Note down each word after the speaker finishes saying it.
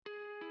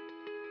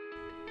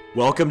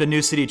Welcome to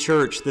New City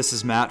Church. This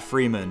is Matt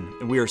Freeman,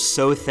 and we are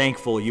so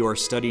thankful you are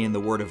studying the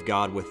Word of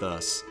God with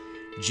us.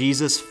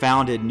 Jesus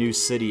founded New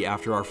City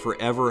after our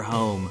forever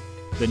home,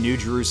 the New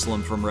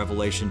Jerusalem from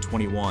Revelation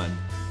 21.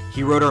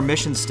 He wrote our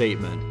mission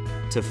statement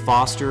to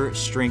foster,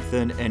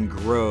 strengthen, and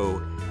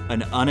grow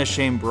an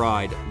unashamed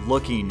bride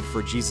looking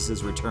for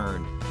Jesus'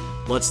 return.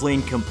 Let's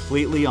lean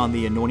completely on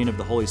the anointing of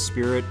the Holy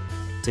Spirit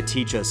to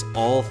teach us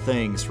all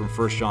things from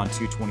 1 John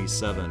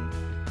 2:27.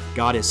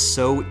 God is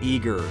so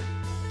eager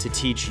to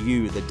teach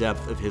you the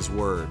depth of His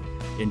Word.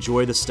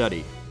 Enjoy the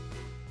study.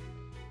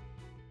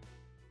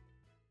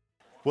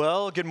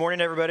 Well, good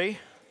morning, everybody.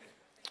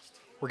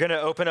 We're going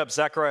to open up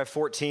Zechariah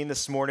 14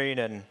 this morning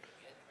and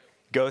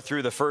go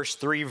through the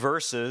first three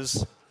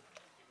verses,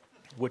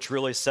 which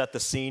really set the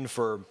scene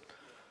for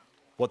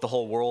what the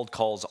whole world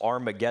calls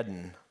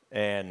Armageddon.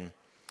 And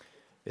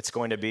it's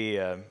going to be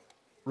a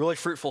really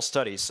fruitful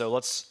study. So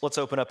let's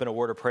open up in a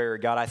word of prayer.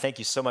 God, I thank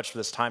you so much for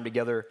this time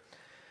together.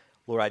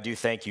 Lord, I do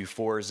thank you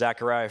for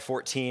Zechariah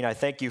 14. I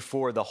thank you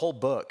for the whole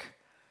book,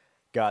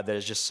 God, that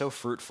is just so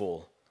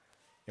fruitful.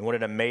 And what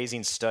an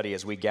amazing study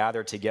as we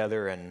gather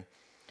together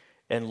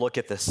and look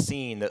at the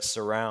scene that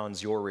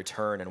surrounds your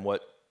return and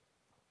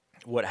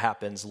what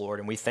happens, Lord.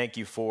 And we thank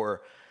you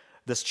for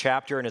this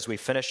chapter. And as we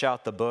finish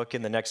out the book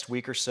in the next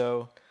week or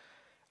so,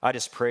 I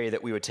just pray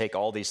that we would take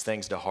all these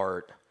things to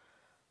heart.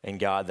 And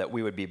God, that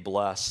we would be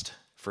blessed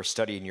for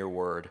studying your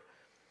word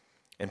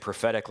and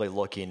prophetically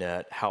looking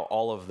at how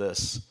all of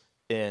this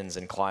ends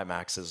and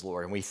climaxes,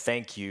 Lord. And we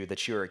thank you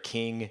that you're a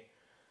king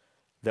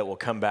that will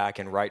come back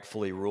and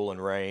rightfully rule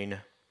and reign,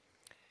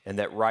 and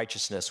that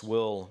righteousness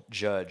will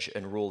judge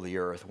and rule the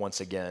earth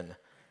once again.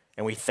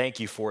 And we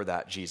thank you for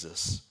that,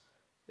 Jesus.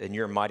 In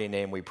your mighty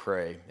name we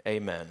pray.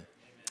 Amen.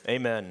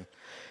 Amen.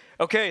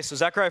 Okay, so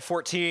Zechariah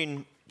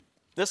 14,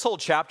 this whole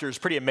chapter is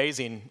pretty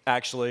amazing,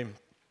 actually.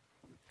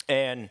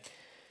 And,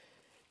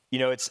 you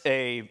know, it's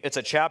a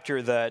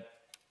chapter that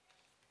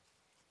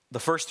the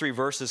first three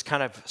verses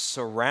kind of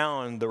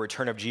surround the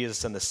return of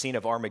Jesus and the scene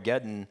of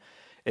Armageddon.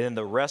 And then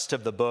the rest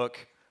of the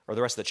book, or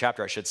the rest of the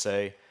chapter, I should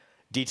say,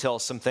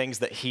 details some things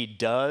that he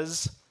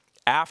does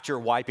after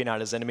wiping out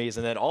his enemies,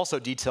 and then also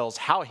details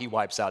how he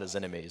wipes out his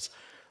enemies.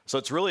 So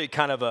it's really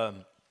kind of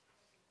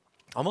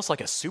almost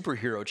like a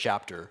superhero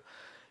chapter.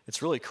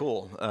 It's really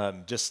cool,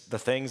 just the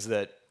things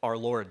that our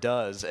Lord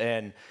does.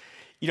 And,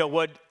 you know,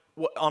 what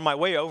on my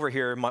way over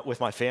here with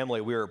my family,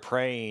 we were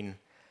praying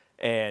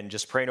and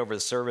just praying over the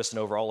service and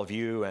over all of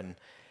you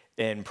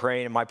and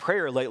praying. And my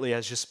prayer lately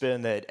has just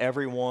been that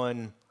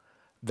everyone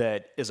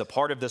that is a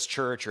part of this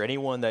church or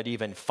anyone that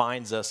even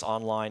finds us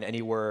online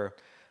anywhere,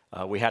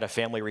 we had a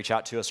family reach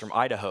out to us from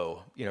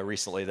Idaho, you know,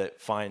 recently that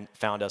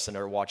found us and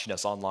are watching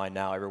us online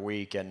now every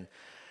week. And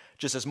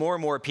just as more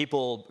and more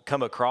people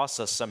come across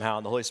us somehow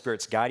and the Holy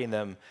Spirit's guiding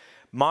them,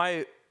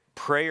 my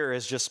prayer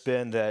has just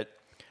been that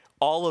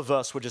all of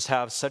us would just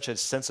have such a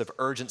sense of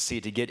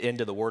urgency to get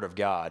into the Word of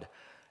God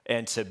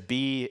and to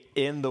be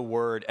in the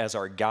Word as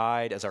our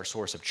guide, as our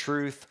source of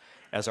truth,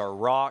 as our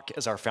rock,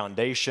 as our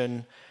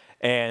foundation,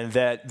 and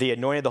that the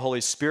anointing of the Holy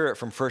Spirit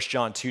from 1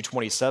 John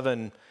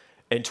 2:27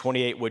 and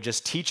 28 would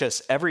just teach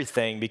us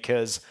everything,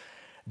 because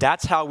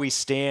that's how we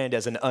stand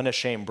as an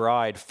unashamed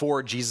bride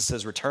for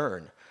Jesus'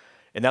 return.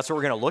 And that's what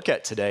we're going to look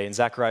at today in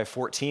Zechariah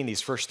 14,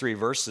 these first three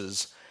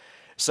verses.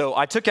 So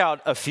I took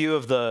out a few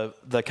of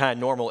the kind of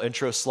normal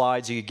intro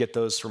slides. You could get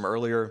those from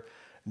earlier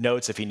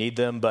notes if you need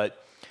them. But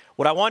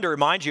what I wanted to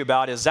remind you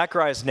about is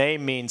Zechariah's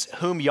name means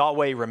whom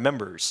Yahweh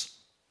remembers.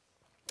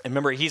 And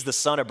remember, he's the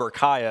son of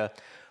Berechiah,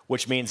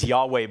 which means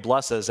Yahweh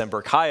blesses. And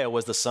Berechiah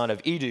was the son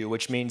of Edu,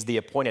 which means the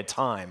appointed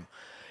time.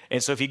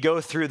 And so if you go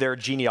through their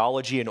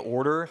genealogy in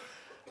order,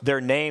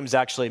 their names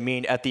actually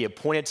mean at the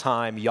appointed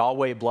time,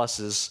 Yahweh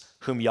blesses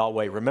whom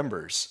Yahweh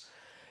remembers.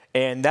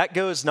 And that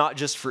goes not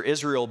just for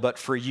Israel, but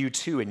for you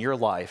too in your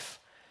life.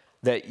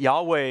 That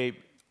Yahweh,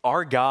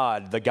 our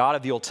God, the God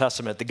of the Old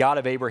Testament, the God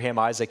of Abraham,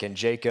 Isaac, and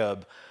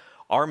Jacob,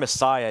 our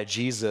Messiah,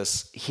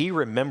 Jesus, he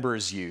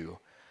remembers you.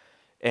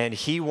 And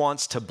he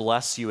wants to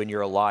bless you in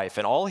your life.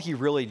 And all he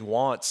really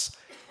wants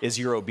is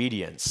your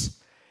obedience.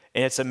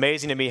 And it's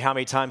amazing to me how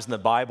many times in the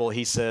Bible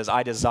he says,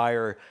 I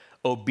desire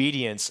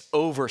obedience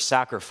over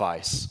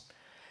sacrifice.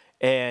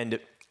 And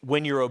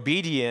when you're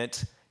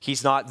obedient,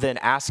 he's not then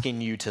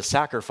asking you to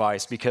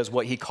sacrifice, because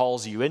what he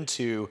calls you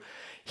into,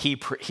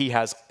 he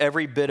has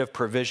every bit of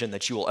provision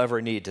that you will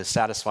ever need to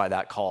satisfy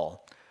that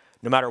call,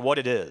 no matter what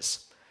it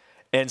is.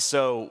 And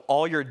so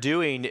all you're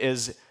doing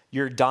is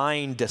you're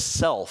dying to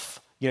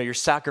self. You know, you're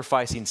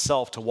sacrificing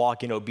self to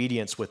walk in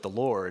obedience with the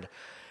Lord.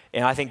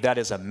 And I think that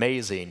is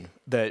amazing,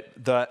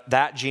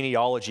 that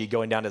genealogy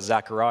going down to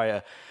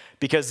Zechariah,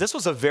 because this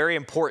was a very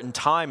important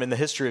time in the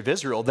history of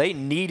Israel. They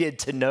needed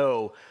to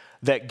know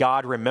that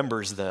God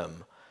remembers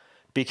them,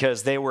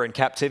 because they were in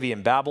captivity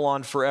in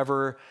Babylon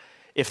forever.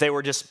 If they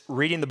were just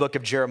reading the book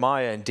of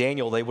Jeremiah and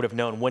Daniel, they would have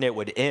known when it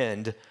would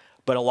end,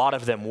 but a lot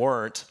of them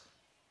weren't.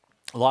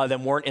 A lot of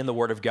them weren't in the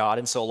Word of God,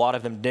 and so a lot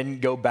of them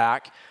didn't go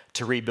back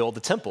to rebuild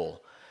the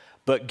temple.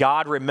 But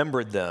God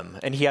remembered them,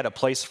 and he had a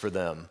place for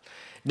them.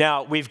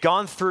 Now, we've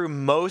gone through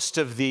most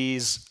of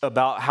these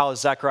about how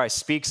Zechariah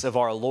speaks of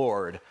our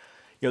Lord.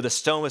 The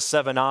stone with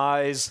 7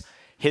 eyes,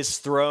 his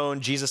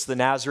throne, Jesus the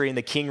Nazarene,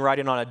 the king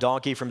riding on a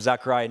donkey from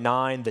Zechariah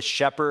 9, the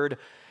shepherd,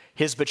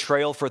 his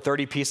betrayal for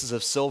 30 pieces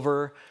of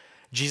silver,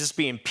 Jesus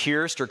being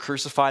pierced or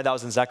crucified, that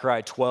was in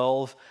Zechariah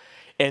 12.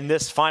 And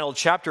this final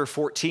chapter,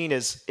 14,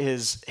 is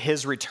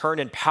his return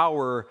in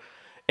power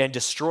and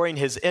destroying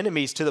his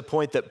enemies to the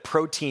point that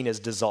protein is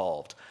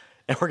dissolved.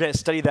 And we're going to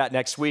study that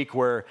next week,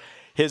 where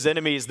his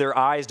enemies, their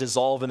eyes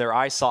dissolve in their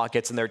eye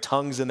sockets and their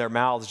tongues in their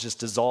mouths just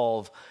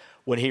dissolve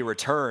when he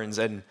returns.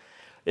 And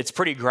it's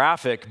pretty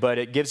graphic, but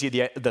it gives you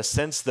the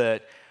sense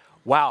that,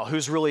 wow,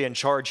 who's really in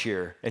charge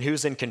here and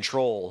who's in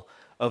control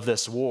of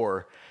this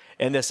war?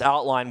 And this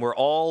outline, we're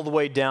all the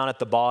way down at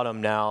the bottom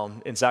now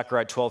in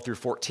Zechariah 12 through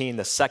 14,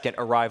 the second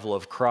arrival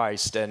of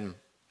Christ. And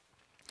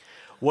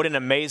what an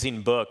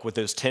amazing book with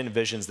those 10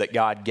 visions that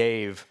God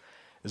gave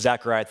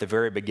Zechariah at the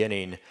very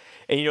beginning.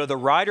 And the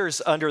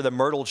riders under the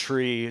myrtle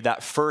tree,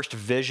 that first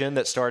vision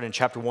that started in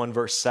chapter 1,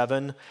 verse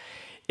 7,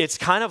 it's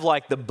kind of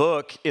like the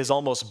book is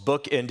almost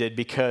bookended,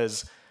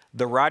 because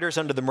the riders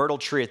under the myrtle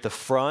tree at the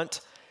front,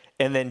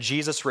 and then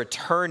Jesus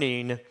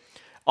returning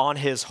on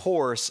his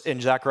horse in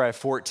Zechariah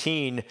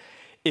 14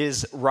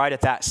 is right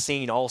at that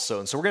scene also.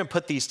 And so we're going to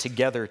put these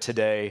together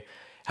today,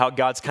 how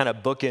God's kind of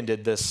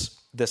bookended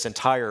this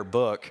entire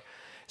book.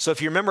 So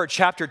if you remember,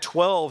 chapter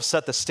 12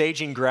 set the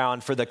staging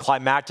ground for the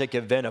climactic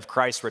event of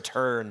Christ's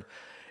return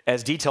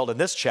as detailed in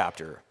this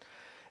chapter.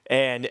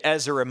 And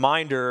as a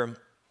reminder,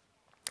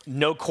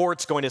 no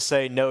court's going to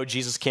say, no,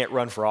 Jesus can't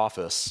run for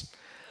office.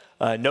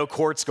 No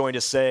court's going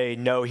to say,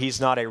 no, he's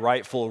not a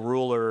rightful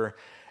ruler,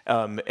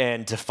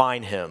 and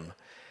define him.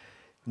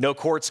 No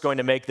court's going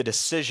to make the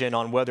decision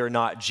on whether or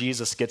not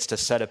Jesus gets to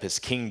set up his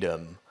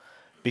kingdom,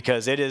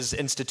 because it is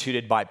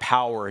instituted by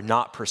power,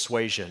 not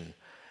persuasion.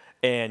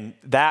 And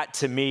that,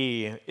 to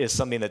me, is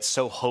something that's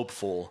so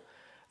hopeful,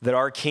 that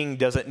our king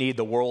doesn't need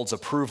the world's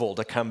approval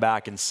to come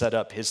back and set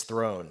up his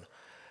throne.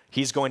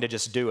 He's going to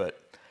just do it.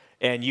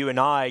 And you and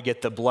I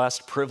get the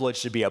blessed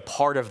privilege to be a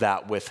part of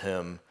that with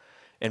him,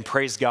 and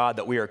praise God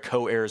that we are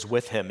co-heirs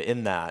with him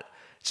in that.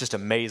 It's just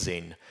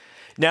amazing.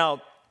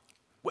 Now,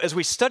 as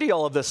we study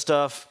all of this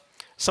stuff,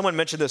 someone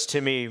mentioned this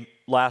to me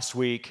last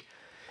week.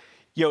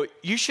 You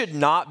should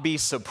not be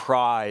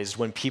surprised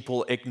when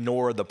people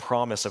ignore the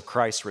promise of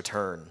Christ's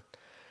return.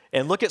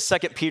 And look at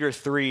 2 Peter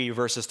 3,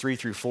 verses 3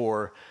 through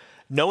 4.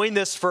 Knowing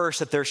this first,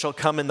 that there shall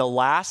come in the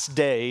last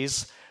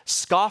days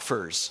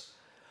scoffers,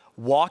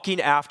 walking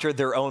after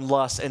their own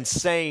lusts, and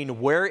saying,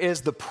 where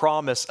is the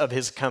promise of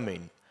his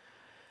coming?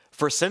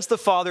 For since the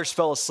fathers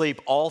fell asleep,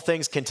 all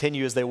things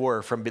continue as they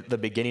were from the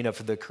beginning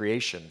of the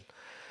creation.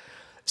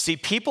 See,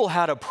 people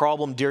had a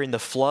problem during the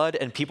flood,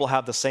 and people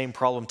have the same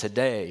problem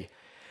today.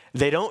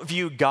 They don't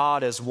view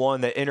God as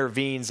one that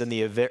intervenes in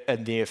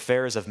the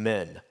affairs of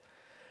men.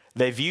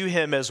 They view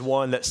him as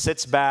one that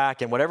sits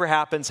back, and whatever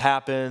happens,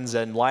 happens,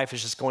 and life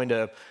is just going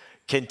to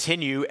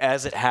continue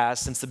as it has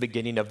since the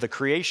beginning of the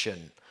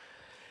creation.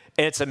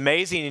 And it's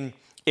amazing,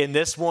 in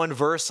this one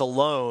verse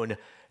alone,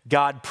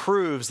 God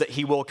proves that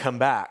he will come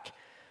back.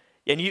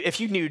 And if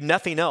you knew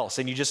nothing else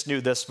and you just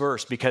knew this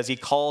verse, because he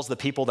calls the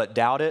people that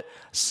doubt it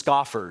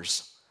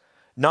scoffers.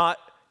 Not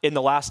in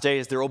the last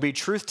days there will be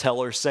truth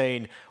tellers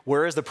saying,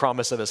 where is the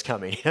promise of his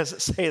coming? He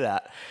doesn't say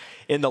that.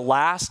 In the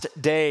last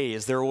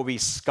days there will be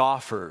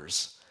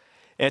scoffers.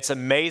 And it's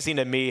amazing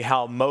to me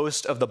how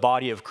most of the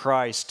body of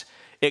Christ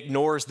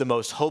ignores the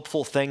most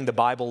hopeful thing the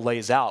Bible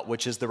lays out,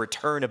 which is the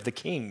return of the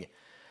King.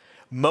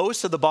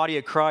 Most of the body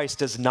of Christ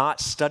does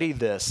not study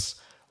this,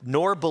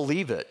 nor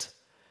believe it.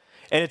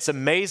 And it's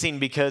amazing,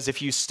 because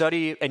if you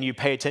study and you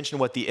pay attention to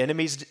what the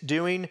enemy's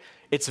doing,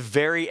 it's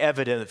very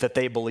evident that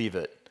they believe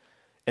it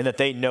and that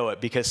they know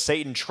it, because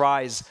Satan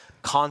tries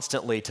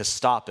constantly to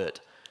stop it.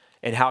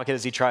 And how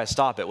does he try to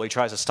stop it? Well, he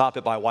tries to stop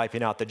it by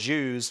wiping out the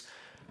Jews,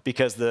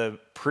 because the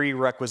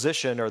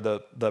prerequisition or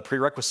the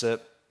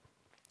prerequisite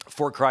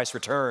for Christ's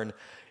return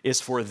is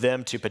for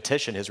them to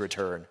petition his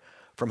return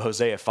from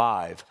Hosea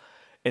 5.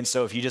 And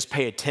so if you just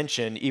pay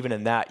attention, even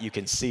in that, you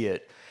can see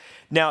it.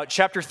 Now,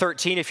 chapter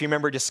 13, if you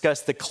remember,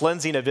 discussed the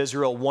cleansing of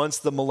Israel once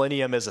the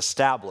millennium is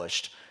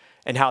established,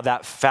 and how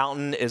that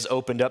fountain is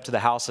opened up to the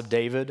house of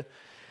David.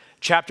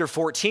 Chapter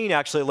 14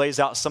 actually lays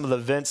out some of the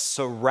events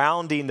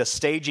surrounding the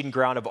staging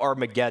ground of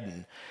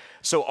Armageddon.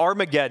 So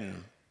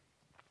Armageddon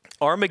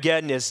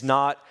is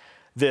not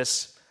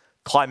this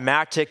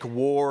climactic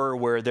war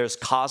where there's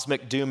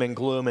cosmic doom and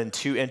gloom and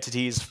two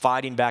entities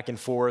fighting back and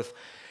forth.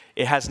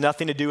 It has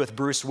nothing to do with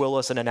Bruce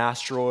Willis and an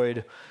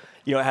asteroid.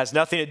 It has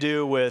nothing to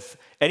do with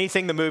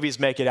anything the movies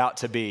make it out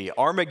to be.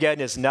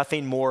 Armageddon is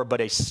nothing more but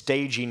a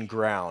staging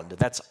ground.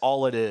 That's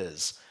all it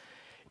is.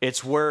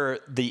 It's where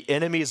the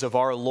enemies of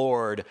our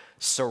Lord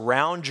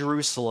surround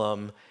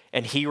Jerusalem,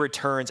 and he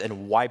returns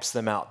and wipes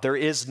them out. There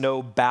is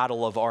no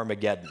battle of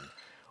Armageddon.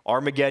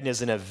 Armageddon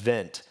is an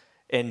event.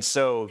 And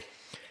so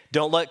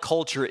don't let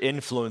culture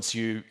influence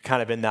you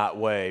kind of in that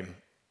way.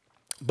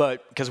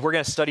 But because we're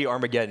going to study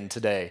Armageddon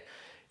today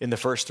in the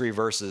first 3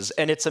 verses.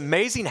 And it's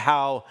amazing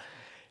how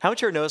Haven't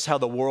you ever noticed how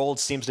the world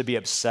seems to be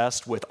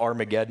obsessed with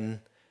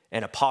Armageddon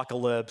and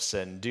apocalypse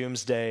and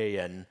doomsday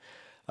and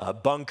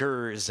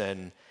bunkers?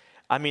 And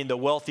I mean, the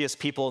wealthiest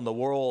people in the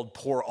world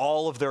pour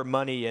all of their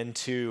money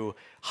into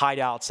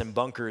hideouts and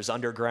bunkers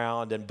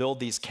underground and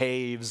build these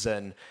caves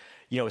and,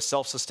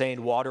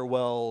 self-sustained water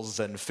wells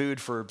and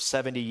food for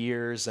 70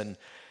 years. And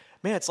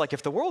man, it's like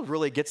if the world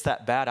really gets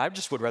that bad, I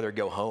just would rather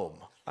go home.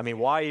 I mean,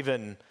 why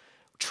even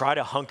try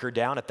to hunker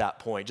down at that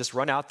point? Just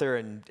run out there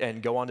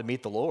and go on to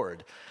meet the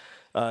Lord.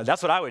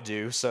 That's what I would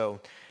do.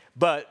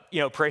 But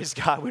praise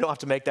God, we don't have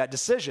to make that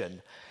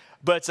decision.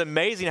 But it's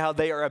amazing how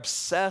they are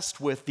obsessed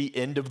with the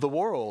end of the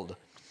world.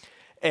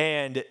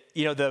 And,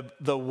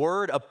 the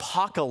word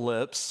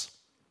apocalypse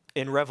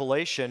in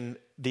Revelation,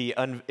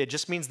 it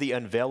just means the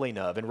unveiling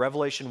of. And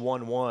Revelation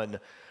 1:1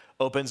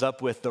 opens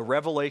up with the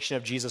revelation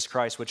of Jesus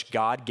Christ, which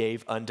God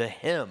gave unto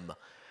him.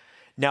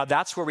 Now,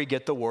 that's where we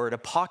get the word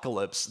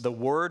apocalypse. The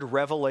word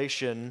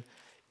revelation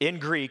in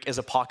Greek is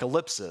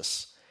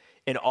apocalypsis.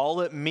 And all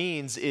it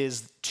means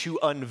is to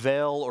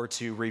unveil or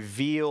to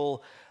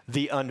reveal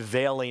the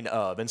unveiling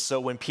of. And so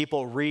when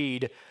people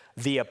read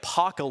the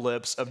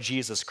apocalypse of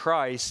Jesus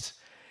Christ,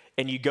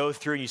 and you go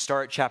through and you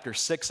start chapter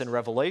 6 in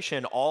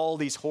Revelation, all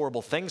these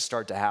horrible things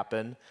start to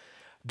happen.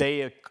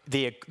 They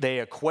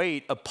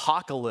equate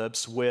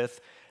apocalypse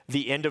with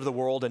the end of the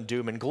world and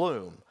doom and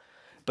gloom.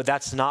 But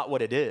that's not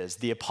what it is.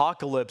 The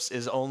apocalypse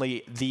is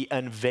only the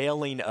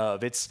unveiling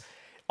of.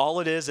 All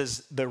it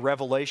is the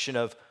revelation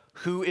of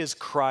who is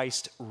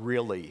Christ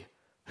really?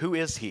 Who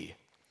is he?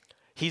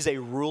 He's a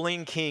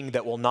ruling king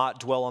that will not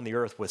dwell on the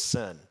earth with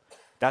sin.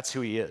 That's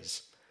who he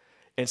is.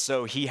 And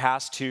so he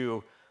has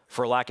to,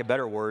 for lack of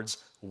better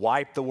words,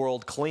 wipe the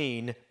world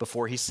clean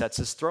before he sets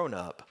his throne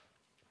up.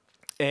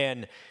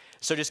 And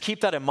so just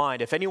keep that in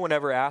mind. If anyone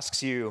ever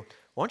asks you,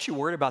 why aren't you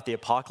worried about the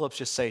apocalypse?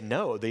 Just say,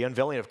 no, the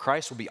unveiling of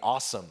Christ will be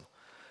awesome.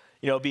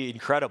 It'll be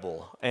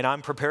incredible. And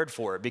I'm prepared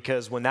for it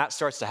because when that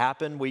starts to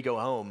happen, we go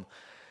home.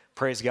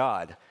 Praise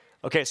God.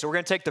 Okay, so we're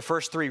going to take the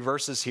first 3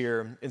 verses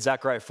here in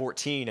Zechariah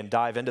 14 and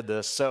dive into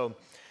this. So,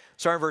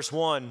 starting in verse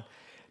 1,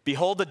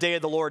 behold, the day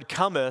of the Lord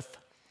cometh,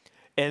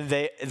 and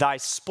thy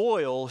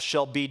spoil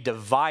shall be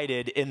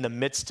divided in the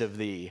midst of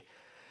thee.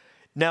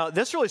 Now,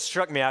 this really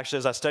struck me actually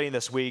as I was studying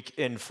this week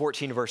in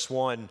 14 verse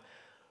 1,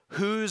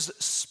 whose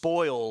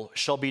spoil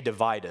shall be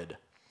divided?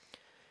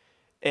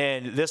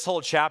 And this whole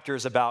chapter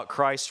is about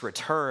Christ's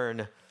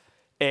return,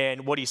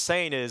 and what he's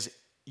saying is,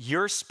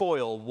 your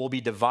spoil will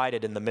be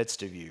divided in the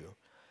midst of you.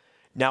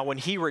 Now, when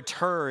he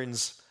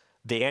returns,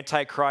 the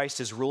Antichrist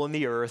is ruling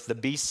the earth, the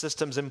beast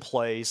system's in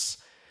place,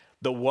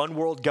 the one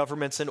world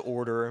government's in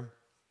order,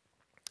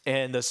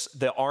 and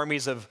the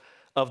armies of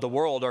the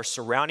world are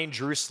surrounding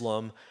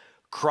Jerusalem.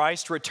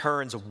 Christ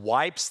returns,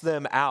 wipes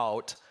them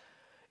out,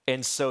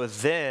 and so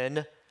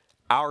then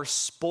our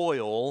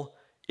spoil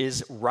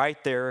is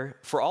right there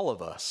for all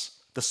of us.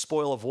 The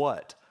spoil of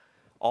what?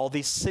 All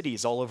these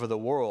cities all over the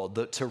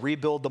world, to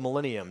rebuild the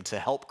millennium, to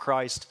help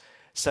Christ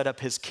set up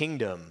his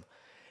kingdom.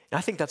 And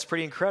I think that's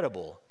pretty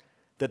incredible,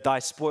 that thy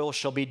spoil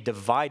shall be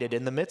divided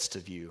in the midst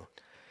of you.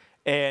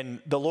 And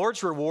the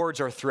Lord's rewards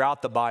are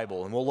throughout the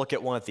Bible, and we'll look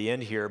at one at the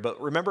end here.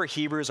 But remember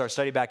Hebrews, our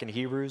study back in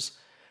Hebrews,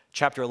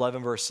 chapter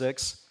 11, verse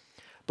 6?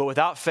 But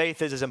without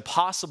faith, it is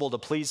impossible to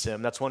please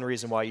him. That's one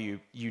reason why you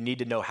need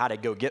to know how to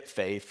go get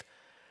faith,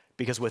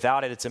 because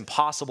without it, it's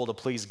impossible to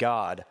please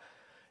God.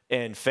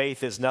 And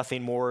faith is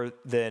nothing more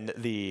than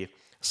the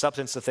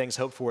substance of things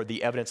hoped for,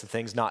 the evidence of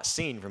things not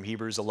seen, from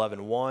Hebrews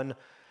 11:1.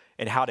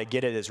 And how to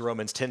get it is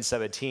Romans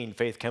 10:17.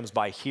 Faith comes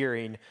by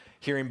hearing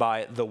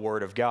by the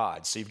word of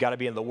God. So you've got to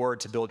be in the word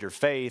to build your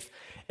faith,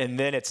 and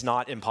then it's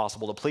not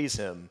impossible to please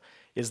him,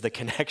 is the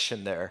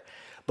connection there.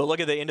 But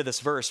look at the end of this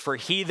verse. For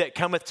he that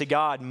cometh to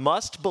God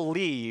must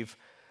believe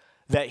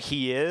that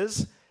he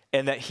is,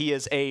 and that he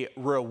is a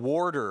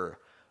rewarder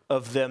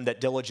of them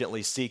that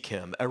diligently seek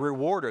him. A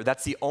rewarder.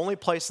 That's the only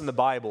place in the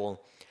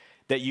Bible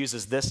that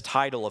uses this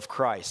title of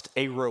Christ,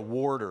 a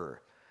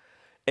rewarder.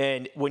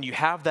 And when you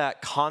have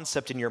that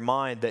concept in your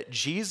mind that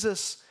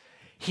Jesus,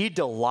 he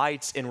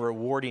delights in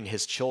rewarding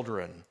his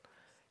children.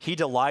 He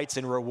delights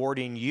in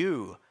rewarding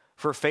you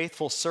for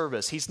faithful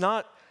service. He's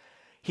not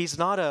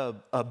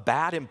a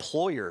bad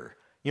employer,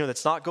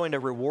 that's not going to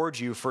reward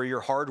you for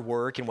your hard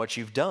work and what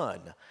you've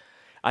done.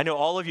 I know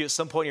all of you at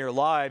some point in your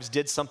lives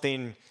did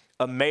something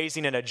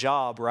amazing in a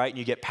job, right? And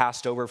you get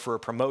passed over for a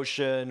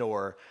promotion,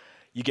 or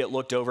you get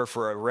looked over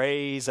for a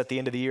raise at the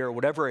end of the year, or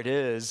whatever it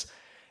is.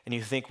 And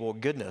you think, well,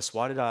 goodness,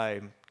 why did I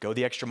go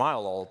the extra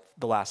mile all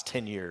the last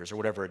 10 years or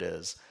whatever it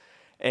is?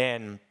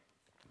 And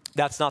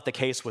that's not the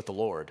case with the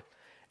Lord.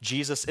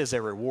 Jesus is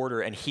a rewarder,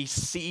 and he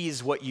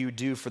sees what you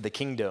do for the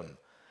kingdom.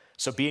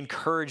 So be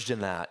encouraged in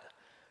that.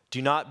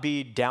 Do not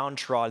be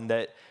downtrodden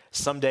that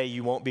someday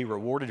you won't be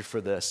rewarded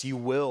for this. You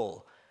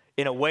will,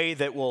 in a way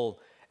that will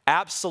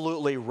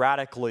absolutely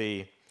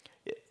radically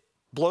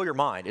blow your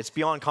mind. It's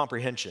beyond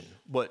comprehension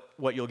what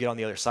you'll get on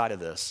the other side of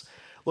this.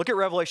 Look at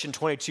Revelation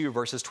 22,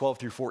 verses 12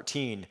 through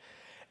 14.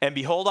 And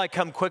behold, I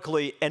come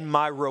quickly, and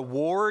my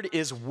reward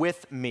is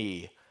with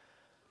me.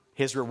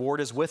 His reward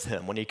is with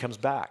him when he comes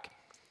back,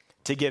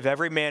 to give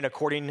every man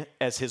according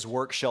as his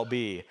work shall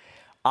be.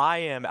 I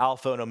am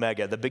Alpha and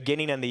Omega, the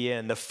beginning and the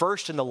end, the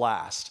first and the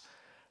last.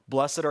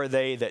 Blessed are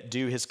they that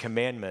do his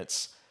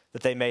commandments,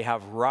 that they may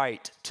have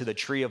right to the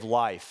tree of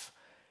life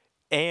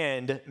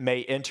and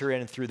may enter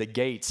in through the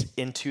gates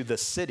into the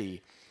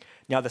city.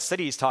 Now, the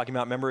city he's talking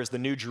about, remember, is the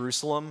New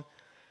Jerusalem.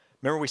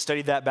 Remember, we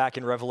studied that back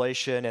in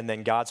Revelation and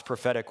then God's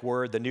prophetic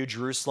word, the New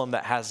Jerusalem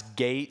that has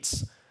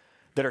gates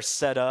that are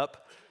set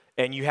up.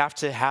 And you have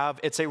to have,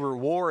 it's a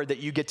reward that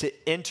you get to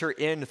enter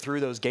in through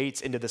those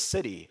gates into the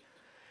city.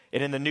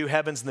 And in the new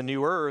heavens and the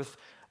new earth,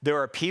 there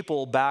are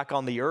people back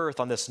on the earth,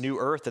 on this new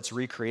earth that's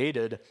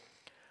recreated,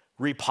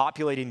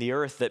 repopulating the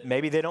earth that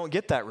maybe they don't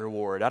get that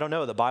reward. I don't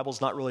know. The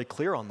Bible's not really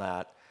clear on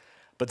that.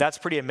 But that's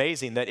pretty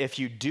amazing that if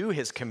you do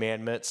his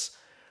commandments,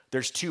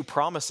 there's two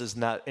promises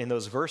in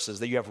those verses,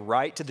 that you have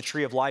right to the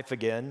tree of life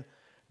again,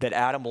 that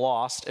Adam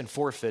lost and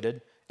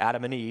forfeited,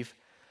 Adam and Eve,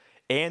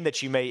 and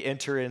that you may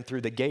enter in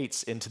through the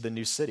gates into the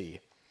new city.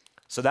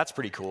 So that's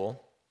pretty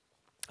cool.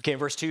 Okay, in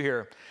verse 2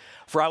 here,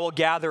 for I will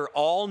gather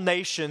all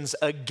nations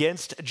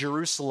against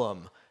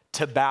Jerusalem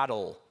to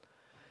battle.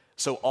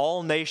 So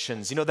all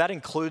nations, that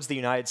includes the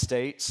United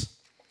States.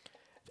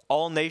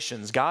 All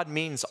nations, God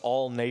means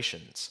all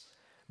nations.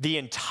 The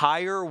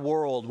entire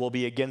world will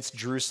be against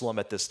Jerusalem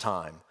at this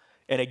time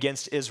and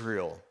against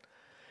Israel.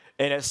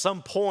 And at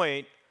some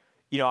point,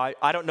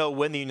 I don't know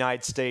when the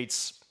United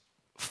States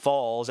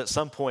falls. At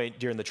some point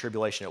during the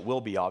tribulation, it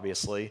will be,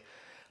 obviously.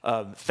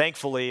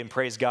 Thankfully, and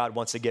praise God,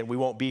 once again, we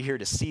won't be here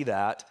to see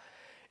that.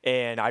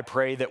 And I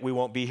pray that we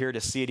won't be here to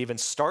see it even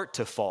start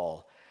to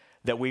fall,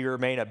 that we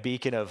remain a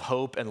beacon of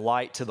hope and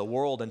light to the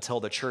world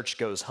until the church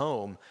goes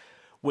home.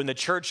 When the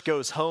church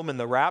goes home in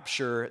the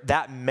rapture,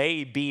 that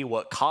may be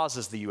what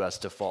causes the U.S.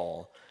 to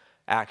fall,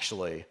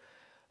 actually.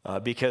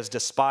 Because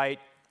despite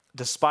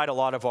a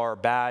lot of our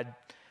bad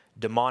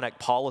demonic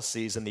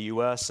policies in the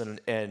U.S.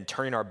 and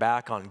turning our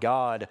back on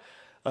God,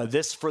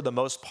 this, for the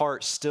most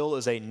part, still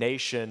is a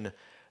nation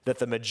that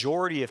the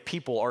majority of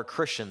people are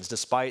Christians,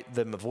 despite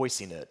them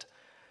voicing it.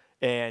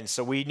 And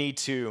so we need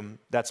to,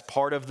 that's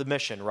part of the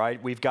mission,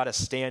 right? We've got to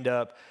stand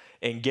up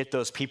and get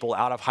those people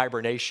out of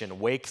hibernation,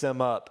 wake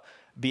them up,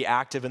 be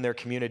active in their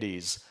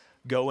communities,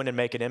 go in and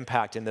make an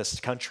impact in this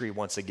country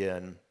once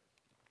again.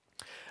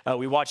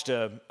 We watched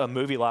a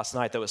movie last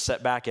night that was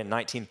set back in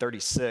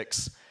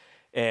 1936,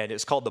 and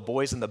it's called The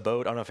Boys in the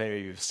Boat. I don't know if any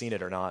of you have seen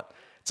it or not.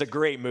 It's a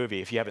great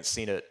movie if you haven't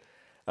seen it.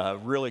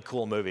 Really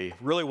cool movie,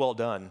 really well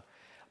done.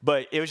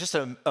 But it was just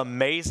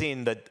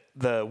amazing that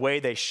the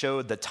way they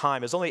showed the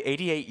time. It was only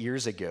 88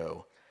 years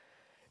ago,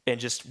 and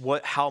just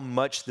how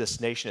much this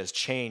nation has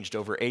changed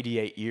over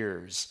 88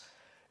 years.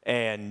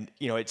 And,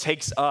 it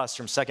takes us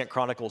from 2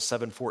 Chronicles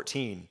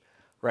 7:14,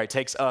 right? It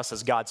takes us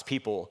as God's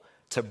people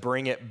to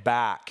bring it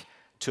back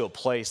to a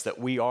place that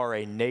we are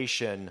a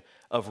nation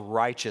of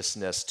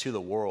righteousness to the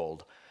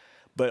world.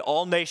 But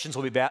all nations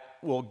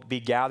will be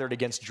gathered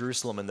against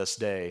Jerusalem in this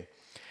day.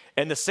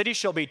 And the city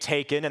shall be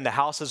taken, and the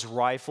houses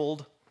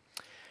rifled,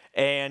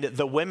 and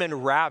the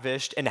women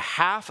ravished, and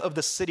half of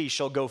the city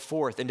shall go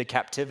forth into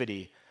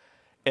captivity,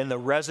 and the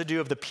residue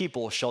of the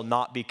people shall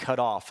not be cut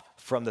off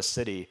from the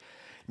city.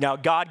 Now,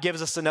 God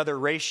gives us another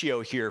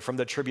ratio here from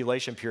the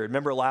tribulation period.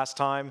 Remember last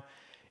time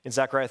in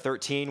Zechariah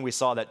 13, we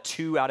saw that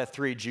 2 out of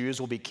 3 Jews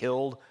will be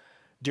killed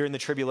during the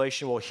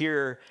tribulation. Well,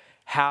 here,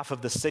 half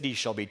of the city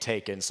shall be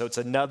taken. So it's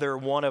another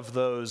one of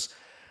those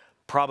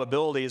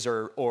probabilities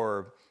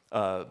or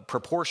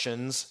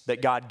proportions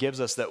that God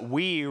gives us that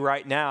we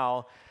right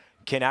now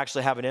can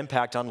actually have an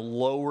impact on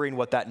lowering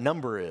what that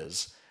number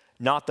is.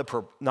 Not the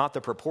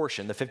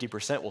proportion, the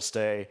 50% will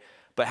stay,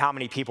 but how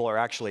many people are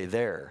actually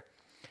there.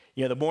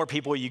 The more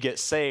people you get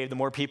saved, the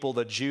more people,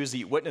 the Jews that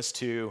you witness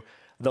to,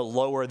 the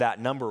lower that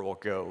number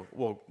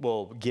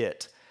will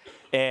get.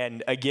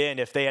 And again,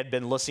 if they had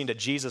been listening to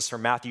Jesus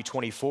from Matthew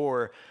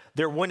 24,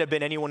 there wouldn't have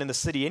been anyone in the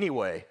city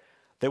anyway.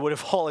 They would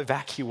have all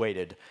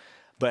evacuated,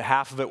 but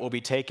half of it will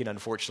be taken,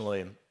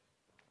 unfortunately.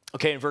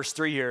 Okay, in verse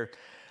 3 here,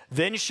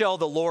 then shall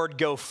the Lord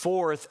go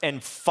forth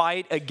and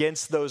fight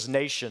against those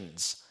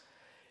nations,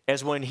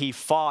 as when he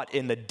fought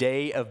in the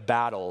day of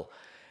battle.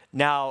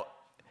 Now,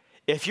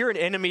 if you're an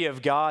enemy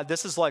of God,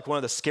 this is like one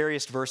of the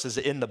scariest verses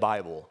in the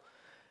Bible,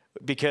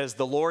 because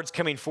the Lord's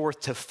coming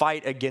forth to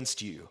fight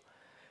against you.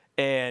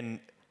 And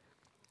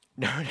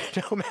no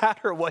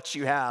matter what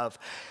you have,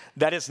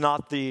 that is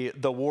not the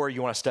war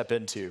you want to step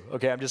into.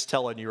 Okay, I'm just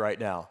telling you right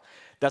now.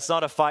 That's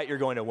not a fight you're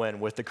going to win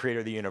with the creator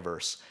of the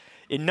universe.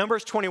 In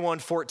Numbers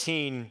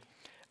 21:14,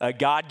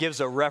 God gives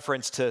a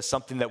reference to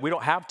something that we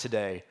don't have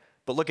today.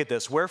 But look at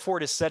this. Wherefore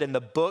it is said in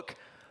the book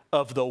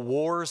of the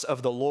wars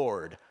of the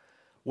Lord,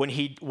 what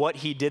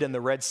he did in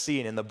the Red Sea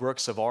and in the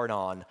brooks of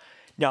Arnon.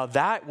 Now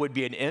that would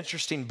be an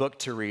interesting book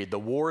to read, the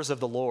wars of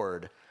the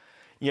Lord.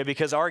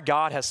 Because our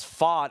God has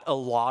fought a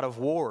lot of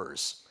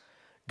wars.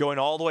 Going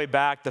all the way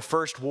back, the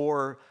first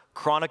war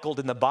chronicled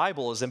in the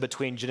Bible is in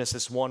between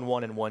Genesis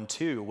 1:1 and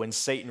 1:2, when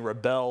Satan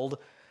rebelled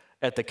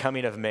at the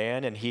coming of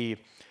man and he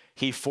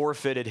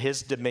forfeited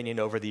his dominion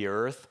over the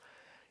earth.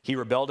 He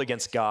rebelled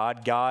against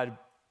God. God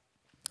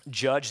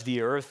judged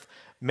the earth,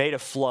 made a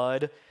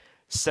flood,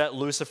 set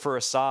Lucifer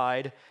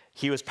aside.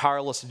 He was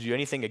powerless to do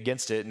anything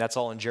against it, and that's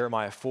all in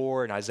Jeremiah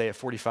 4 and Isaiah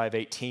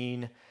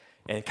 45:18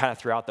 and kind of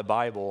throughout the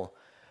Bible.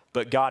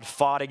 But God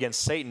fought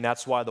against Satan.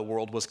 That's why the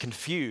world was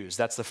confused.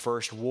 That's the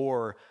first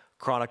war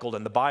chronicled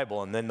in the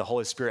Bible. And then the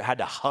Holy Spirit had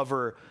to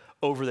hover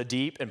over the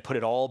deep and put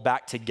it all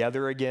back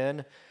together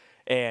again.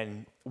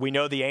 And we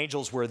know the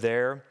angels were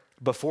there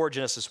before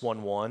Genesis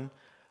 1:1.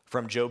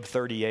 From Job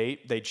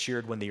 38, they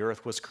cheered when the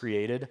earth was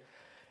created.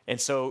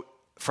 And so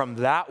from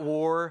that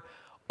war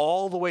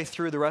all the way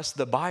through the rest of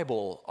the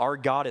Bible, our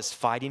God is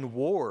fighting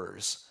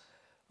wars.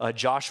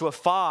 Joshua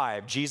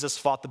 5, Jesus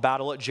fought the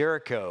battle at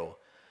Jericho.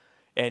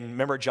 And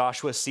remember,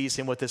 Joshua sees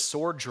him with his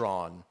sword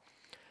drawn.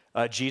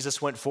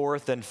 Jesus went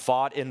forth and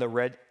fought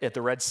at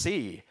the Red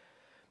Sea.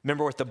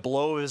 Remember, with the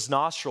blow of his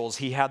nostrils,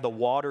 he had the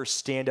water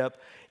stand up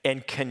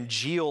and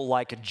congeal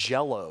like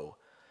jello.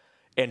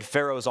 And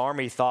Pharaoh's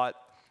army thought,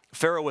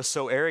 Pharaoh was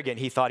so arrogant,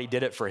 he thought he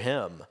did it for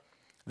him,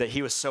 that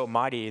he was so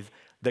mighty,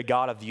 the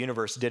God of the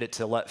universe did it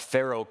to let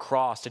Pharaoh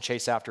cross to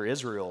chase after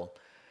Israel.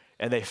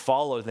 And they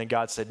followed, and then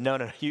God said,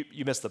 no,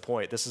 you missed the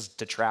point. This is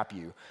to trap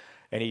you.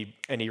 And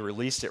he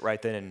released it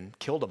right then and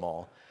killed them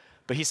all.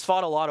 But he's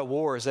fought a lot of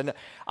wars, and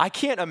I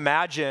can't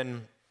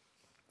imagine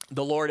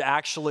the Lord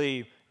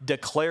actually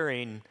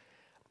declaring,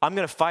 I'm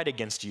going to fight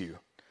against you.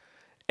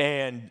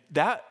 And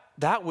that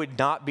would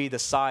not be the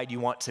side you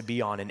want to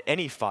be on in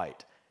any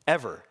fight,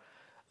 ever.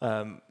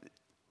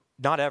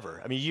 Not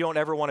ever. I mean, you don't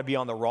ever want to be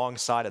on the wrong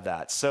side of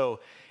that.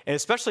 So, and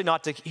especially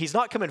he's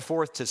not coming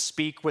forth to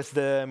speak with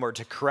them or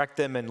to correct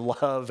them in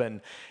love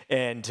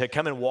and to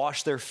come and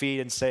wash their feet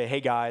and say, hey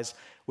guys,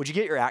 would you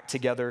get your act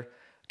together?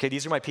 Okay,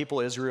 these are my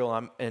people,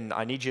 Israel, and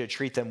I need you to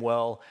treat them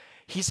well.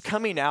 He's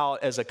coming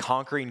out as a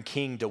conquering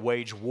king to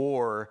wage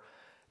war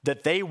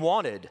that they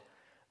wanted.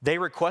 They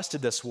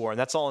requested this war, and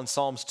that's all in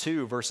Psalms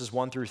 2, verses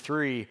 1 through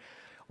 3.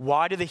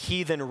 Why do the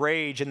heathen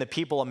rage and the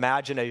people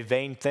imagine a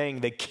vain thing?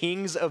 The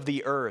kings of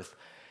the earth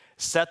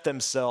set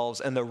themselves,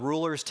 and the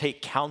rulers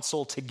take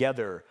counsel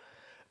together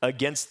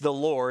against the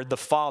Lord, the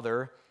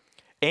Father,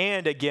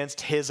 and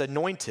against his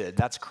anointed.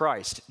 That's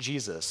Christ,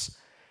 Jesus.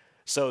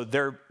 So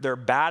they're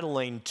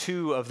battling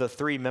two of the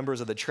three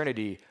members of the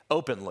Trinity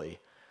openly,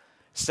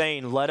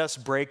 saying, let us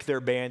break their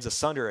bands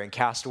asunder and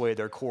cast away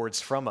their cords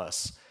from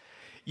us.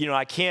 You know,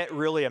 I can't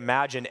really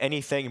imagine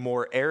anything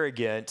more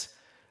arrogant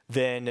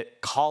than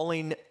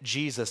calling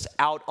Jesus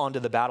out onto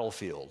the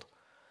battlefield.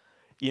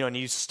 You know, and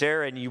you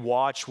stare and you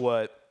watch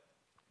what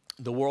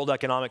the World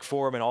Economic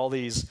Forum and all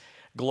these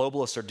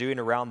globalists are doing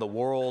around the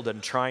world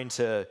and trying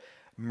to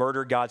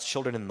murder God's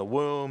children in the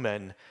womb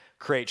and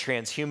create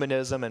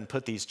transhumanism and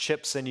put these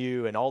chips in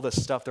you and all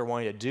this stuff they're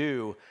wanting to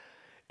do.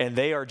 And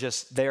they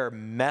are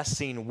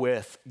messing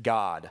with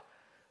God.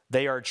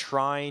 They are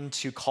trying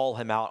to call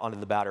him out onto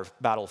the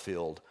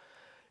battlefield.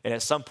 And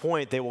at some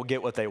point, they will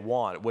get what they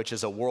want, which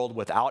is a world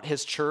without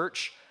his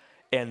church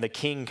and the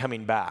king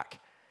coming back.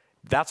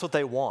 That's what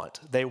they want.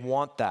 They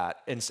want that.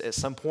 And at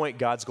some point,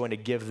 God's going to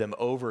give them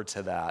over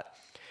to that.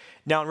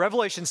 Now, in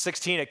Revelation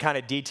 16, it kind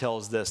of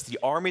details this. The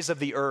armies of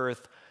the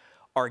earth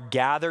are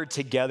gathered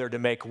together to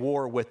make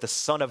war with the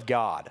Son of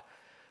God.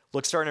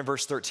 Look, starting in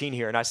verse 13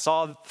 here. And I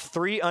saw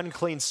 3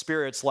 unclean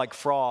spirits like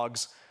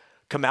frogs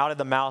come out of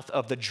the mouth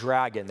of the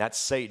dragon, that's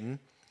Satan,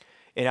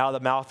 and out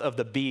of the mouth of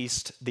the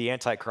beast, the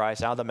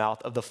Antichrist, out of the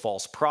mouth of the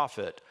false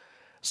prophet.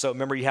 So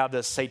remember, you have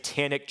the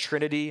satanic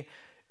trinity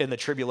in the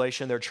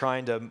tribulation. They're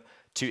trying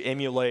to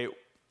emulate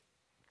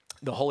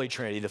the Holy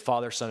Trinity, the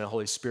Father, Son, and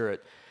Holy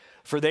Spirit.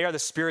 For they are the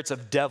spirits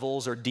of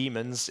devils or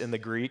demons in the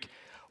Greek,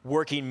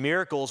 working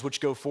miracles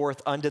which go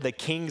forth unto the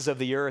kings of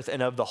the earth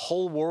and of the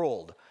whole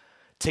world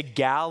to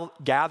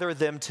gather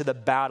them to the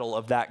battle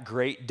of that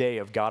great day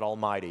of God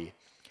Almighty.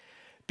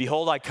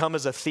 Behold, I come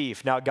as a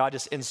thief. Now God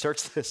just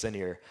inserts this in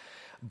here.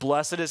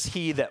 Blessed is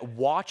he that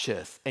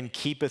watcheth and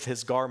keepeth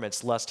his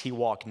garments, lest he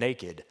walk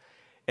naked,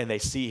 and they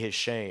see his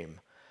shame.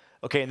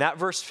 Okay, in that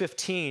verse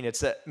 15,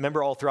 it's that,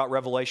 remember all throughout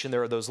Revelation,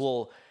 there are those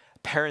little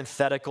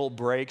parenthetical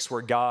breaks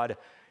where God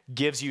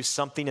gives you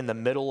something in the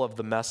middle of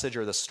the message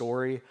or the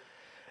story.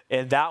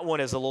 And that one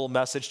is a little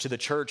message to the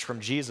church from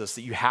Jesus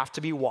that you have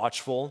to be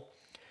watchful.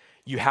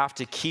 You have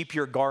to keep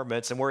your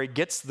garments. And where he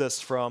gets this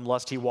from,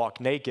 lest he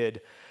walk naked,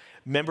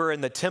 remember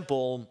in the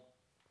temple,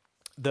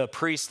 the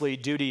priestly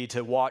duty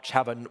to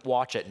have a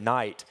watch at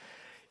night.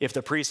 If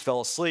the priest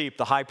fell asleep,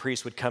 the high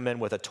priest would come in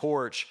with a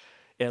torch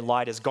and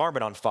light his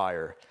garment on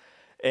fire.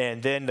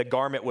 And then the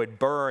garment would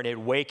burn, it'd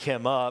wake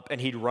him up,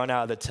 and he'd run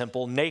out of the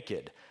temple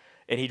naked.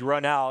 And he'd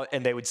run out,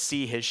 and they would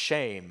see his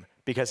shame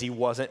because he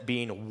wasn't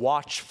being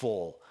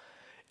watchful.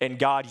 And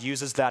God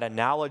uses that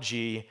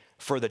analogy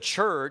for the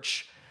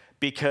church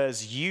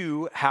because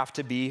you have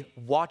to be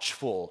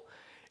watchful.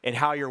 And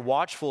how you're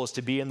watchful is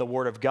to be in the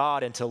Word of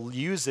God and to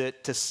use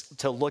it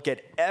to look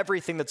at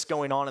everything that's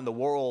going on in the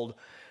world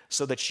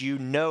so that you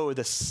know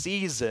the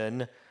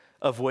season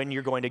of when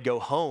you're going to go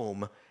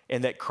home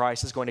and that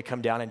Christ is going to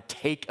come down and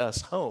take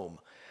us home.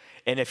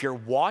 And if you're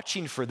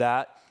watching for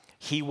that,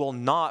 he will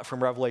not,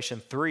 from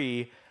Revelation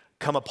 3,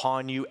 come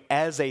upon you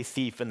as a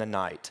thief in the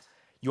night.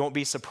 You won't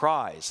be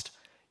surprised.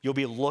 You'll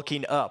be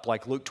looking up,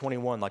 like Luke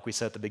 21, like we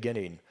said at the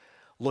beginning,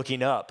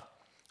 looking up,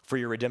 for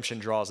your redemption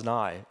draws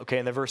nigh. Okay,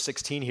 in the verse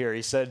 16 here,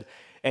 he said,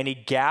 and he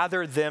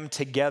gathered them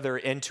together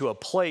into a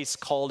place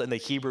called in the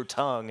Hebrew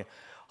tongue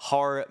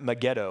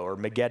Armageddon or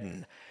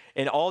Mageddon.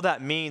 And all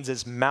that means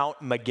is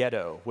Mount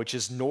Megiddo, which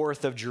is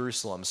north of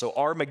Jerusalem. So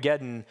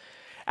Armageddon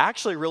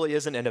actually really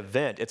isn't an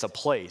event, it's a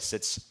place.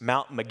 It's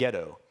Mount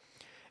Megiddo.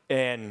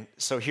 And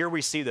so here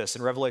we see this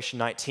in Revelation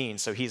 19.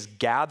 So he's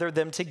gathered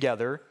them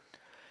together.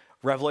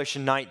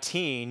 Revelation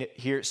 19,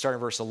 here starting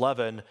verse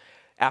 11,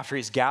 after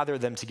he's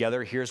gathered them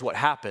together, here's what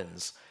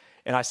happens.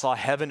 And I saw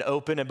heaven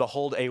open, and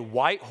behold, a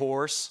white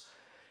horse,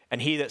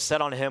 and he that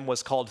sat on him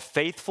was called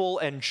Faithful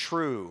and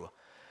True.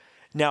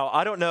 Now,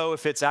 I don't know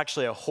if it's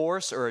actually a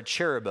horse or a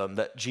cherubim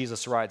that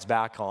Jesus rides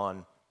back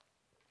on,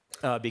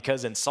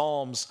 because in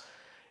Psalms,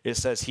 it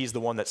says he's the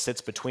one that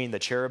sits between the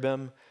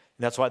cherubim. And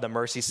that's why the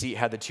mercy seat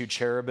had the two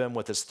cherubim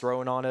with his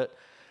throne on it.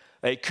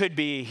 It could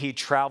be he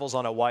travels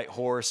on a white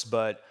horse,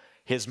 but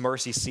his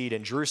mercy seat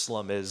in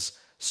Jerusalem is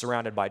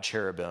surrounded by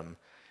cherubim.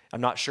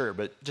 I'm not sure,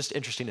 but just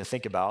interesting to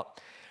think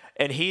about.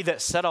 And he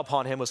that sat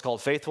upon him was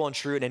called Faithful and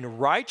True, and in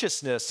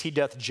righteousness he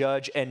doth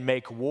judge and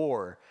make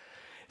war.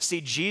 See,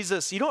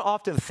 Jesus, you don't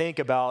often think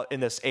about in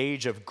this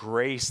age of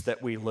grace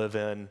that we live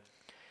in,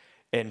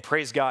 and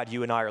praise God,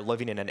 you and I are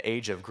living in an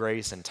age of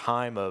grace and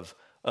time of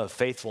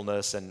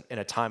faithfulness and in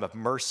a time of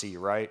mercy,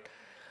 right?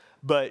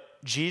 But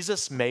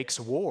Jesus makes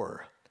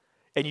war.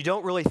 And you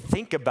don't really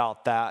think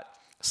about that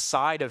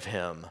side of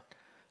him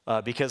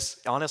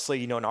because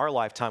honestly, in our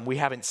lifetime, we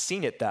haven't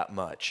seen it that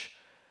much,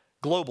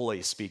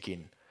 globally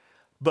speaking.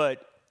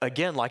 But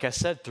again, like I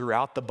said,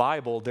 throughout the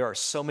Bible, there are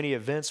so many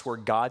events where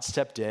God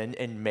stepped in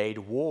and made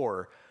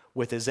war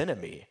with his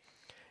enemy.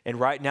 And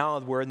right now,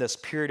 we're in this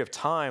period of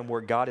time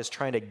where God is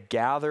trying to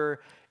gather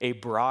a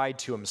bride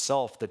to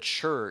himself, the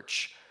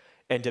church,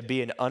 and to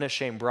be an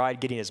unashamed bride,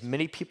 getting as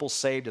many people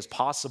saved as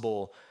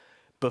possible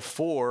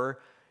before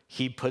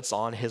he puts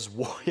on his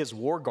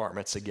war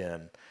garments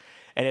again.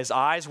 And his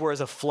eyes were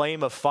as a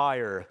flame of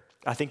fire.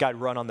 I think I'd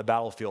run on the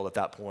battlefield at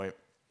that point.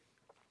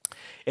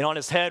 And on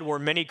his head were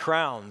many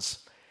crowns,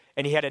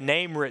 and he had a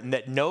name written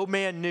that no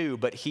man knew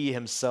but he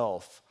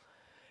himself.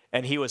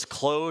 And he was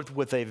clothed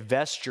with a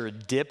vesture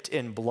dipped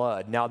in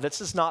blood. Now,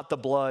 this is not the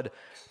blood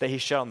that he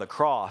shed on the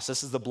cross.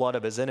 This is the blood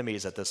of his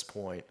enemies at this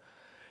point.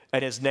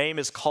 And his name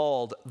is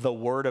called the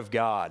Word of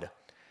God.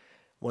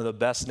 One of the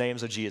best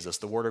names of Jesus,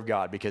 the Word of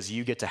God, because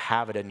you get to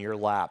have it in your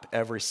lap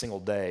every single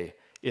day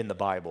in the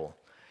Bible.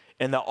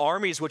 And the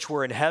armies which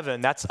were in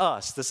heaven, that's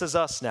us. This is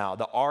us now.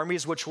 The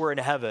armies which were in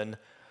heaven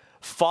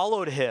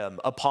followed him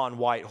upon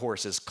white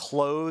horses,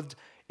 clothed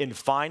in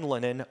fine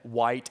linen,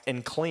 white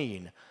and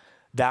clean.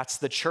 That's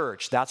the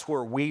church. That's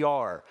where we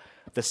are.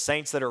 The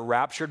saints that are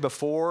raptured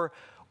before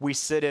we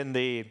sit in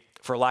the,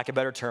 for lack of a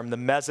better term, the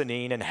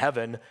mezzanine in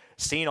heaven,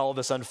 seeing all of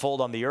this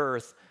unfold on the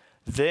earth.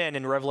 Then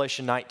in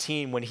Revelation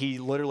 19, when he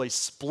literally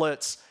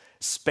splits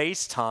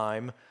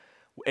space-time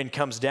and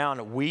comes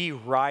down, we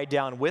ride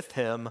down with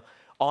him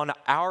on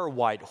our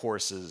white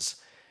horses.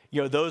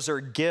 Those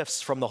are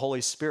gifts from the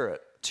Holy Spirit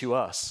to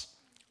us,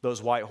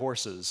 those white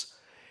horses.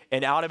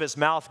 And out of his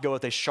mouth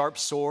goeth a sharp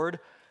sword,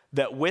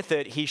 that with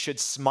it he should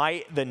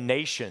smite the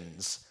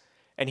nations,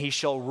 and he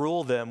shall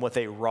rule them with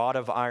a rod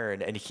of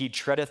iron, and he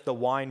treadeth the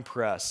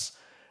winepress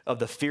of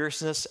the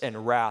fierceness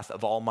and wrath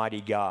of Almighty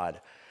God.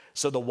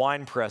 So the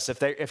winepress,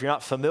 if you're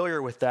not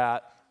familiar with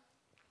that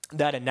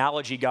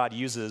analogy God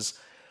uses,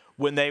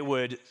 when they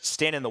would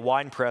stand in the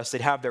winepress,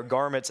 they'd have their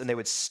garments and they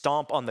would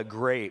stomp on the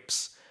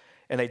grapes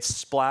and they'd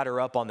splatter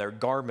up on their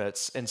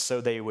garments. And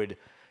so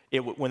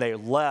when they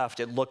left,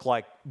 it looked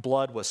like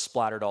blood was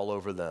splattered all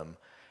over them.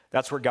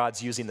 That's where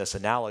God's using this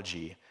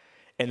analogy.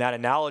 And that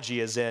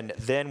analogy is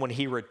then when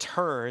he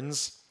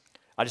returns,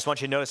 I just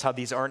want you to notice how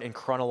these aren't in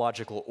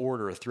chronological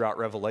order throughout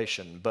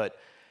Revelation, but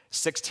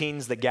 16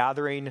 is the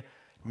gathering,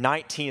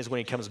 19 is when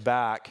he comes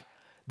back,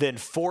 then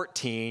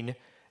 14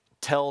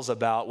 tells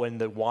about when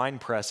the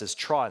winepress is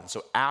trodden,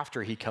 so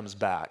after he comes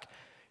back.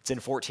 It's in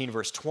 14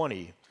 verse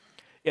 20.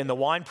 And the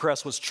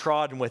winepress was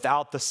trodden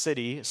without the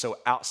city, so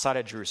outside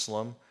of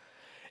Jerusalem,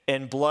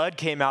 and blood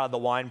came out of the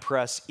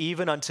winepress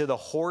even unto the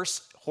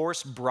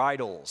horse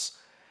bridles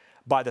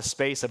by the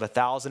space of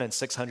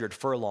 1,600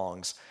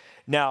 furlongs.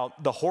 Now,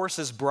 the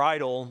horse's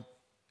bridle,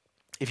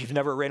 if you've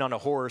never ridden on a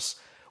horse,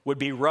 would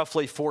be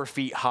roughly 4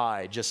 feet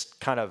high, just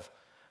kind of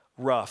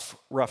rough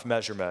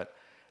measurement.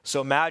 So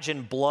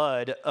imagine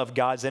blood of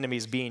God's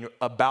enemies being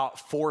about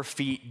 4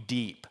 feet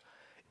deep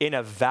in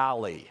a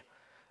valley.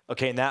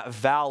 Okay, and that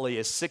valley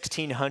is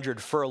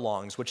 1,600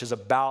 furlongs, which is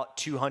about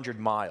 200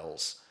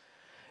 miles.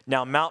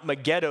 Now, Mount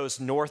Megiddo is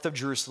north of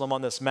Jerusalem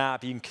on this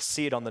map. You can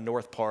see it on the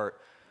north part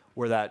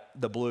where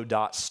the blue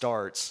dot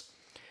starts.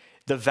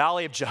 The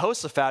valley of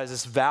Jehoshaphat is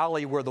this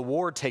valley where the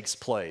war takes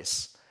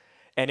place,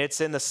 and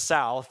it's in the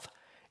south.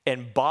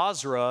 And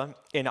Bozrah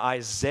in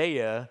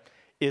Isaiah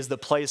is the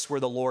place where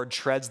the Lord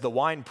treads the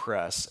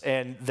winepress.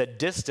 And the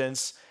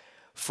distance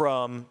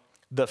from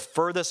the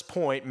furthest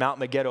point, Mount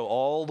Megiddo,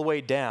 all the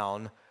way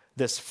down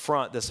this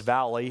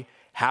valley,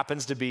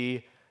 happens to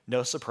be,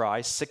 no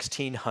surprise,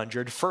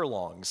 1,600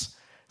 furlongs.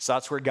 So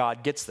that's where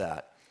God gets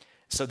that.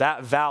 So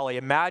that valley,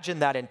 imagine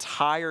that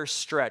entire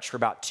stretch for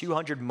about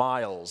 200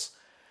 miles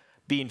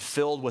being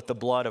filled with the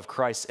blood of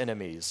Christ's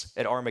enemies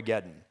at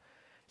Armageddon.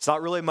 It's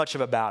not really much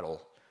of a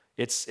battle.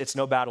 It's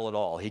no battle at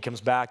all. He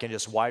comes back and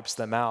just wipes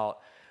them out.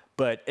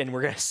 And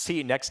we're going to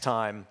see next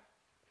time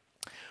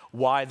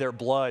why their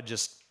blood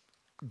just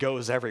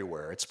goes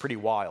everywhere. It's pretty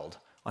wild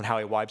on how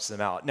he wipes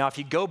them out. Now, if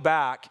you go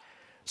back,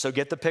 so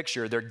get the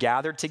picture. They're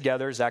gathered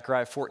together,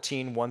 Zechariah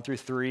 14, 1 through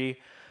 3,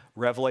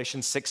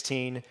 Revelation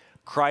 16.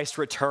 Christ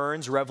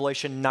returns,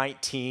 Revelation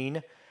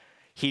 19.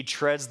 He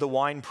treads the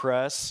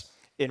winepress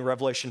in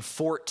Revelation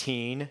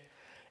 14.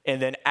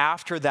 And then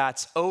after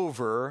that's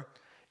over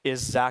is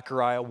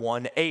Zechariah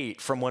 1:8,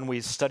 from when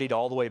we studied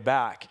all the way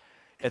back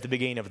at the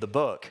beginning of the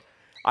book.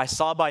 I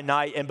saw by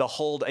night, and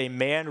behold, a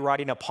man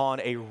riding upon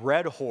a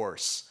red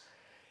horse,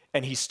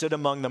 and he stood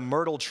among the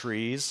myrtle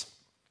trees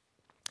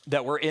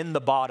that were in the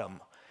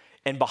bottom,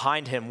 and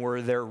behind him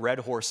were their red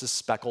horses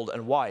speckled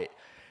and white.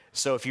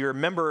 So if you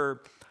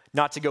remember,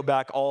 not to go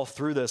back all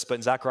through this, but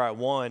in Zechariah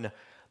 1,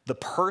 the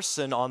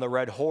person on the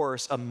red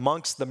horse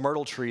amongst the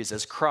myrtle trees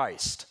is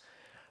Christ.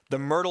 The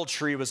myrtle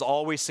tree was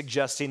always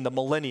suggesting the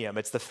millennium.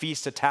 It's the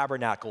Feast of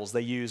Tabernacles.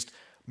 They used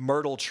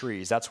myrtle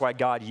trees. That's why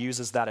God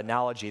uses that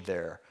analogy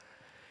there.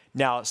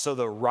 Now, so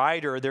the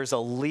rider, there's a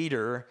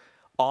leader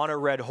on a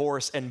red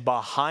horse, and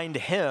behind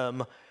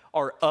him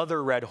are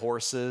other red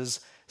horses,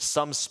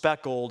 some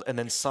speckled and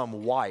then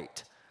some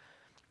white.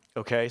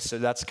 Okay, so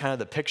that's kind of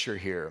the picture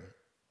here.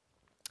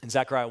 In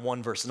Zechariah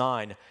 1, verse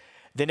 9,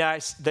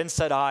 then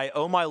said I,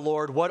 O my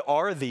Lord, what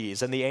are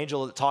these? And the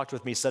angel that talked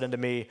with me said unto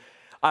me,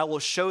 I will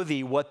show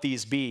thee what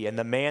these be. And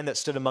the man that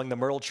stood among the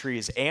myrtle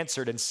trees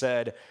answered and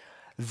said,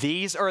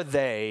 these are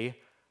they,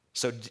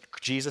 so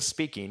Jesus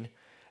speaking,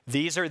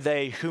 these are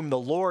they whom the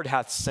Lord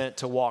hath sent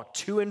to walk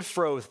to and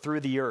fro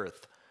through the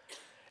earth.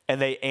 And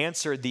they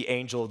answered the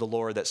angel of the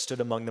Lord that stood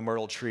among the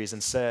myrtle trees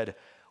and said,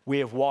 we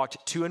have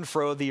walked to and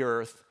fro the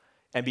earth,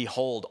 and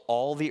behold,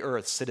 all the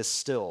earth sitteth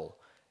still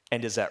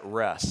and is at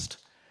rest.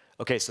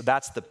 Okay, so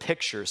that's the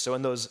picture. So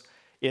in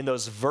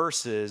those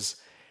verses,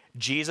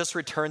 Jesus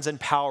returns in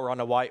power on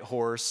a white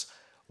horse.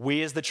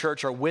 We as the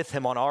church are with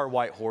him on our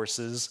white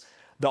horses.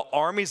 The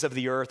armies of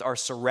the earth are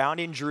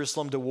surrounding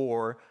Jerusalem to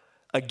war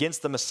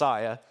against the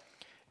Messiah.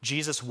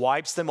 Jesus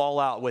wipes them all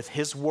out with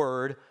his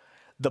word.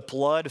 The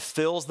blood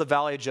fills the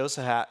valley of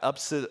Josaphat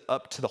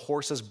up to the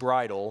horse's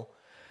bridle,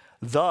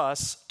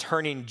 thus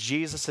turning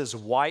Jesus'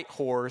 white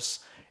horse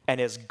and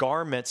his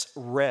garments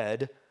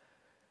red.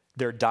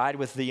 They're dyed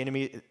with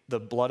the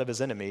blood of his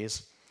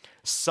enemies.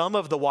 Some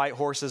of the white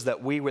horses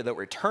that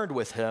returned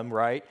with him,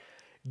 right,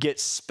 get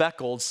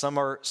speckled. Some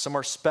are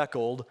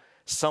speckled,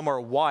 some are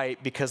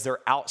white because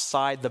they're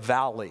outside the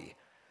valley.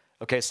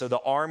 Okay, so the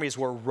armies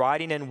were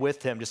riding in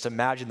with him. Just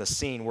imagine the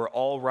scene. We're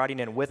all riding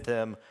in with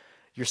him.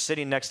 You're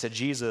sitting next to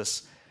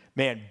Jesus.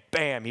 Man,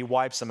 bam, he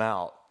wipes them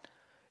out.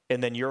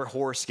 And then your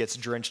horse gets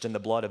drenched in the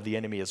blood of the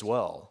enemy as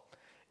well.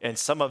 And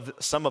some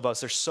of us,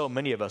 there's so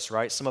many of us,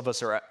 right? Some of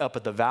us are up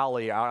at the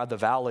valley, out of the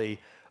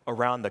valley,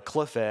 around the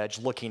cliff edge,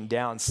 looking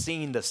down,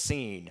 seeing the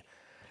scene.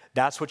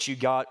 That's what you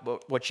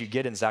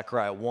get in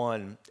Zechariah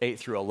 1, 8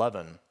 through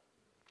 11.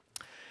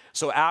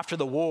 So after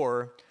the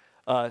war,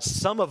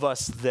 some of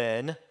us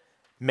then,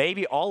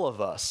 maybe all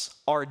of us,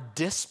 are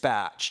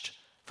dispatched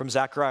from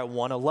Zechariah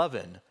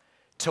 1:11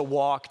 to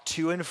walk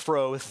to and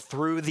fro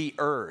through the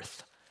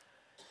earth.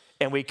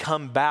 And we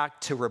come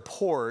back to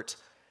report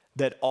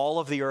that all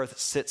of the earth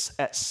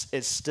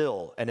is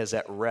still and is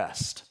at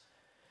rest.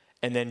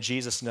 And then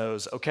Jesus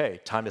knows, okay,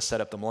 time to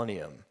set up the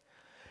millennium.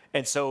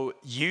 And so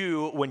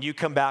when you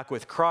come back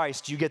with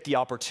Christ, you get the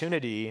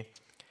opportunity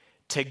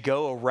to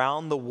go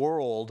around the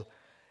world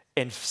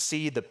and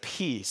see the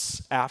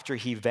peace after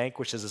he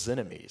vanquishes his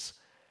enemies.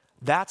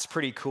 That's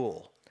pretty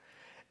cool.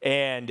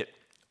 And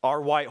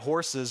our white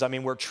horses,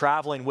 we're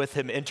traveling with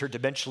him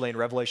interdimensionally in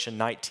Revelation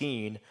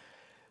 19.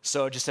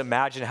 So just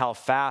imagine how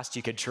fast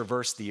you could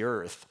traverse the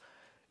earth.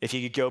 If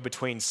you could go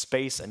between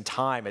space and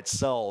time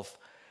itself,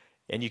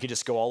 and you could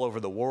just go all over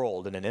the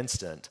world in an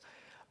instant.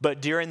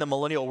 But during the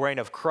millennial reign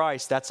of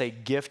Christ, that's a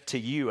gift to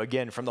you,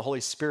 again, from the Holy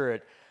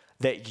Spirit,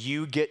 that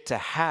you get to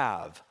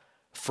have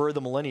for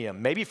the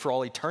millennium, maybe for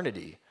all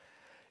eternity.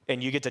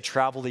 And you get to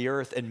travel the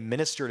earth and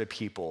minister to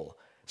people,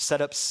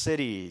 set up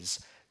cities,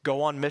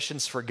 go on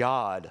missions for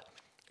God.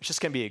 It's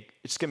going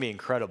to be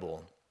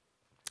incredible.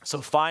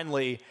 So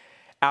finally,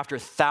 after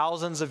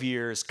thousands of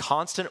years,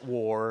 constant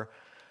war,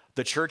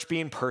 the church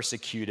being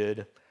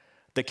persecuted,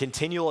 the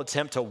continual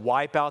attempt to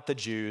wipe out the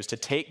Jews, to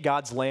take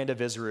God's land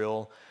of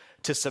Israel,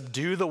 to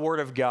subdue the word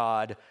of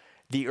God,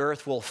 the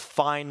earth will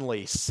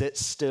finally sit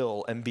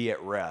still and be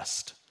at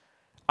rest.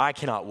 I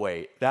cannot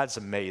wait. That's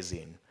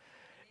amazing.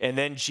 And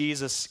then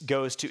Jesus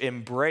goes to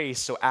embrace,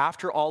 so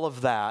after all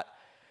of that,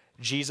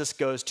 Jesus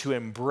goes to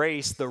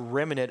embrace the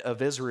remnant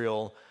of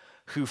Israel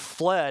who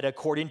fled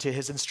according to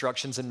his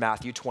instructions in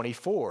Matthew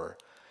 24.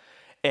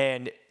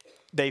 And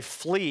they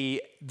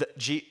flee,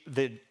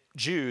 the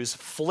Jews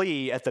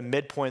flee at the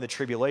midpoint of the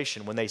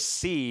tribulation when they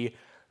see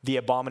the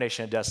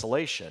abomination of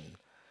desolation.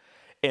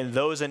 And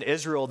those in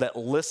Israel that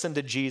listen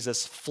to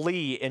Jesus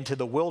flee into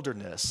the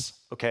wilderness,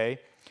 okay?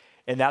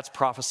 And that's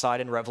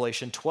prophesied in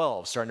Revelation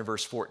 12, starting in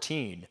verse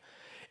 14.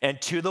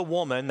 And to the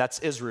woman, that's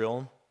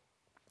Israel,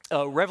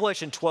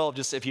 Revelation 12,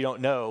 just if you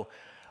don't know,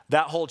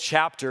 that whole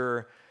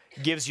chapter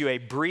gives you a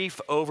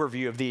brief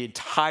overview of the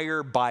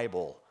entire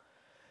Bible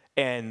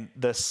and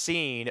the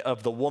scene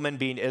of the woman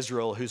being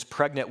Israel who's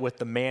pregnant with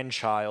the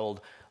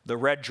man-child, the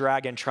red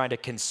dragon trying to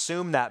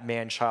consume that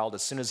man-child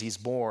as soon as he's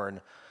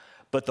born.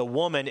 But the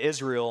woman,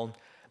 Israel,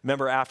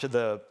 remember after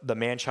the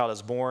man-child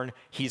is born,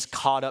 he's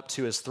caught up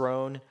to his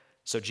throne,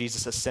 so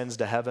Jesus ascends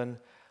to heaven.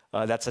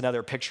 That's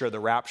another picture of the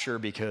rapture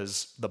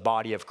because the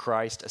body of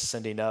Christ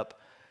ascending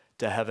up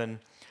to heaven.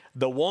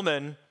 The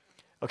woman,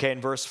 okay, in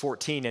verse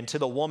 14, and to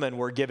the woman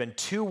were given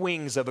 2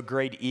 wings of a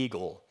great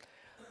eagle,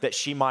 that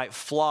she might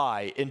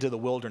fly into the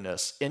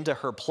wilderness, into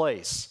her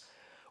place,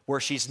 where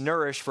she's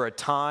nourished for a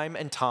time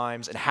and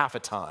times and half a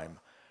time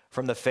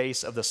from the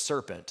face of the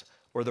serpent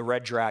or the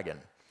red dragon.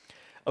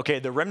 Okay,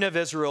 the remnant of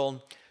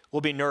Israel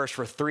will be nourished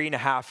for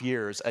 3.5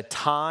 years. A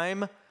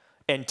time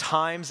and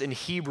times in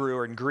Hebrew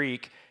or in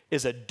Greek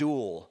is a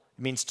dual.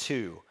 It means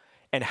 2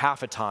 and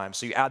half a time.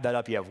 So you add that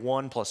up, you have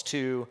 1 plus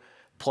 2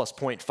 plus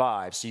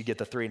 0.5, so you get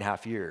the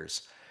 3.5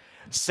 years.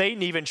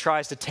 Satan even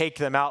tries to take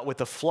them out with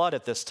the flood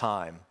at this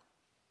time.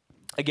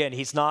 Again,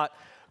 he's not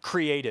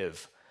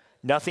creative.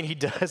 Nothing he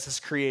does is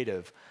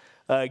creative.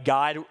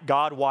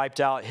 God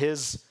wiped out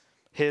his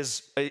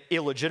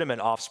illegitimate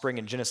offspring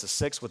in Genesis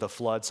 6 with a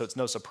flood, so it's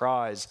no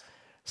surprise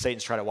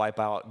Satan's trying to wipe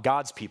out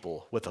God's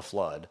people with a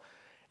flood.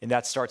 And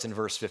that starts in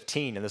verse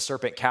 15. And the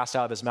serpent cast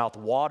out of his mouth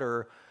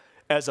water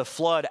as a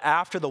flood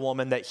after the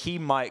woman, that he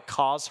might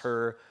cause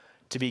her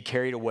to be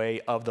carried away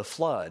of the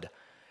flood.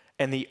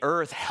 And the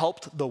earth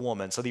helped the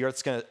woman. So the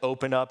earth's going to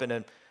open up in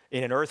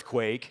an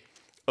earthquake,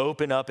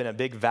 open up in a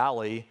big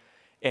valley,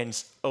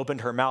 and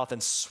opened her mouth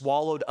and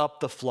swallowed up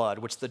the flood,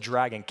 which the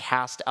dragon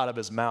cast out of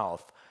his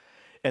mouth.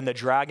 And the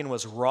dragon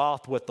was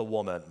wroth with the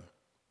woman.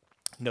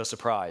 No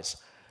surprise,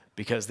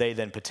 because they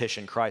then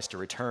petitioned Christ to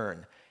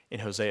return in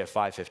Hosea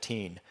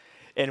 5:15,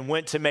 and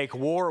went to make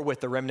war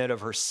with the remnant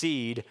of her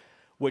seed,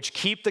 which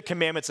keep the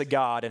commandments of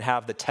God and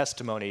have the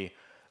testimony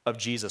of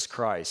Jesus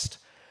Christ.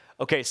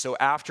 Okay, so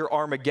after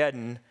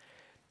Armageddon,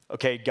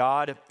 okay,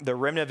 God, the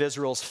remnant of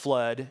Israel's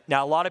fled.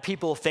 Now, a lot of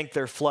people think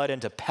they're fled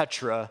into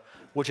Petra,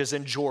 which is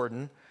in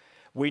Jordan.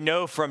 We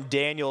know from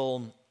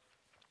Daniel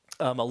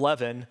 10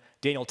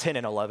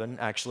 and 11,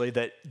 actually,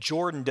 that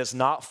Jordan does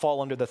not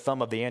fall under the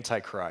thumb of the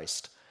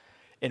Antichrist.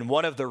 And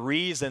one of the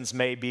reasons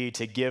may be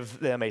to give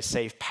them a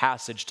safe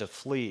passage to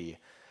flee.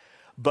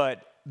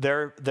 But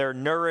they're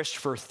nourished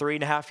for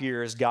 3.5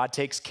 years. God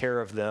takes care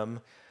of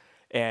them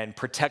and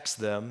protects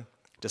them,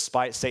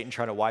 despite Satan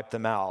trying to wipe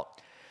them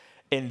out.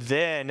 And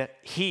then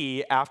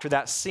he, after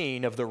that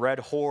scene of the red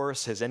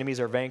horse, his enemies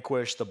are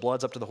vanquished, the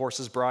blood's up to the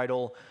horse's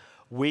bridle,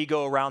 we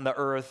go around the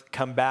earth,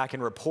 come back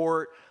and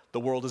report, the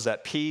world is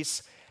at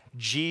peace.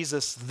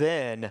 Jesus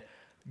then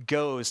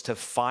goes to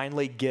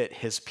finally get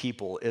his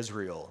people,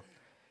 Israel,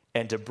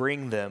 and to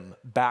bring them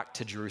back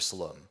to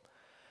Jerusalem.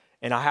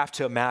 And I have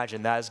to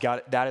imagine that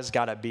has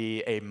got to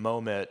be a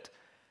moment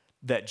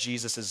that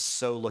Jesus is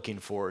so looking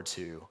forward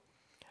to.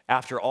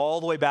 After all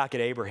the way back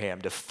at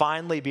Abraham, to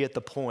finally be at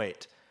the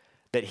point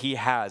that he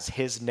has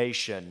his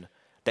nation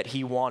that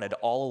he wanted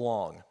all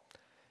along,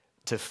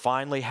 to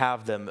finally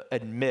have them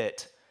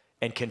admit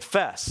and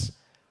confess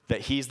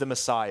that he's the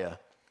Messiah,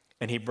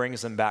 and he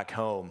brings them back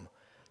home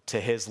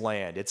to his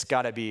land. It's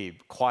got to be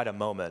quite a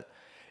moment.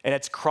 And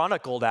it's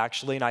chronicled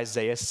actually in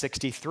Isaiah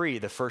 63,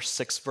 the first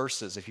 6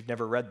 verses, if you've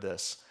never read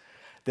this.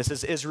 This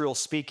is Israel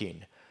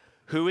speaking.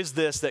 Who is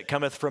this that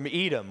cometh from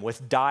Edom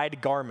with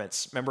dyed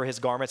garments? Remember, his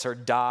garments are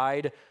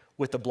dyed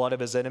with the blood of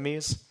his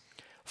enemies.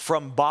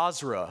 From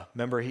Bozrah,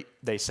 remember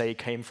they say he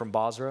came from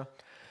Bozrah.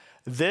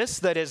 This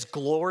that is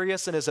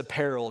glorious in his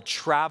apparel,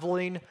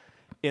 traveling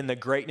in the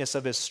greatness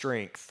of his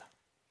strength.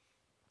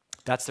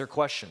 That's their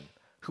question.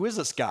 Who is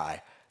this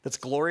guy that's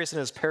glorious in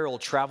his apparel,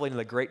 traveling in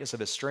the greatness of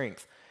his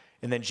strength?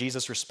 And then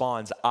Jesus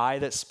responds, I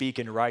that speak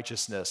in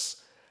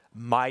righteousness,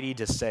 mighty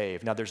to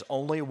save. Now there's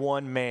only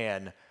one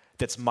man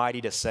that's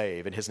mighty to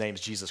save, and his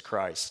name's Jesus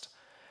Christ.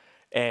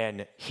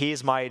 And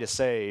he's mighty to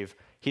save.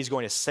 He's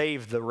going to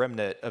save the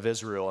remnant of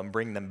Israel and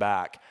bring them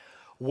back.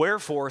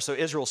 Wherefore, so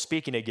Israel's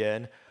speaking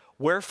again,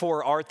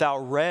 wherefore art thou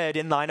red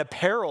in thine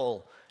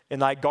apparel, in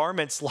thy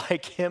garments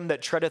like him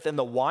that treadeth in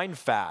the wine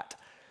fat?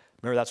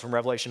 Remember, that's from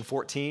Revelation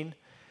 14.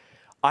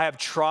 I have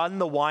trodden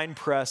the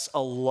winepress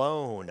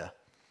alone.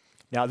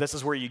 Now, this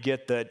is where you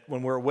get that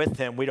when we're with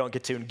him, we don't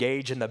get to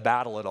engage in the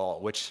battle at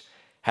all, which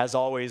has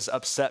always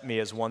upset me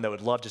as one that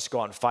would love just to go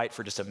out and fight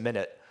for just a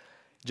minute.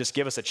 Just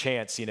give us a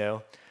chance, you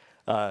know.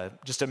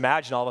 Just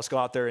imagine all of us go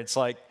out there, it's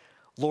like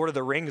Lord of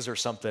the Rings or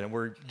something, and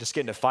we're just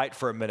getting to fight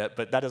for a minute,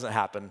 but that doesn't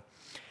happen.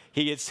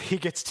 He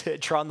gets to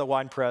trod on the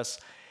winepress.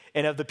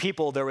 And of the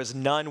people there was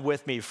none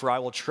with me, for I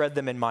will tread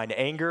them in mine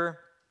anger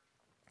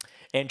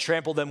and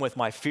trample them with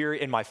my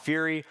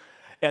fury,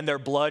 and their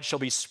blood shall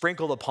be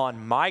sprinkled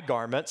upon my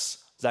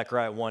garments,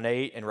 Zechariah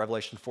 1:8 and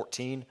Revelation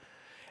 14.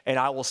 And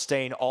I will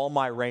stain all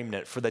my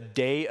raiment, for the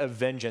day of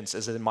vengeance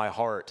is in my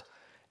heart,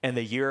 and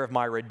the year of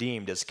my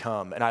redeemed is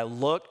come. And I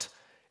looked,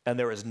 and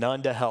there was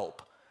none to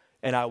help,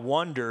 and I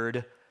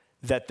wondered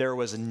that there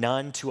was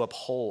none to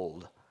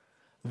uphold.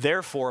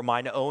 Therefore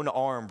mine own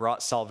arm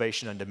brought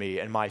salvation unto me,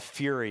 and my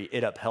fury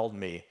it upheld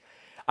me.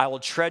 I will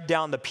tread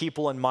down the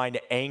people in mine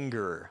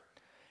anger,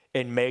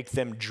 and make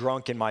them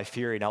drunk in my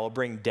fury, and I will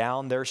bring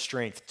down their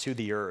strength to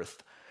the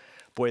earth.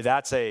 Boy,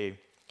 that's a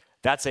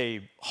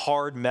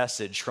hard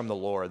message from the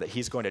Lord, that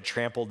he's going to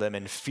trample them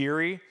in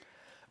fury,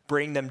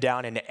 bring them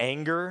down in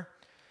anger,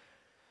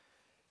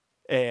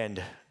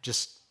 and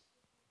just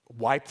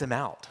wipe them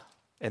out.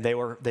 And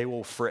they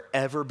will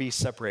forever be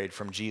separated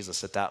from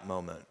Jesus at that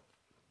moment,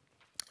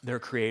 their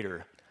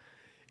creator.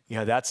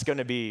 That's going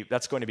to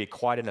be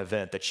quite an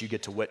event that you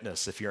get to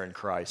witness if you're in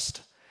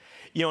Christ.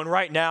 And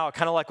right now,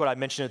 kind of like what I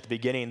mentioned at the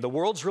beginning, the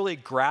world's really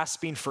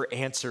grasping for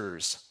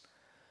answers.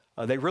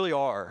 They really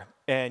are.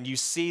 And you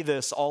see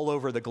this all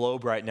over the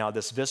globe right now,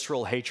 this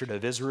visceral hatred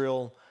of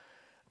Israel,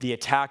 the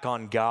attack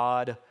on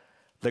God,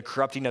 the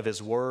corrupting of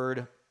his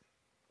word.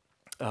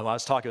 I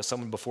was talking to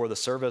someone before the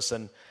service,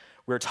 and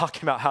we were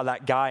talking about how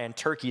that guy in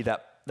Turkey,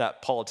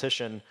 that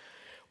politician,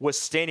 was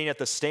standing at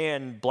the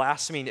stand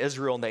blaspheming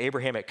Israel and the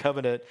Abrahamic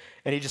covenant,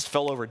 and he just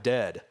fell over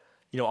dead,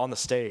 on the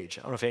stage.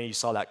 I don't know if any of you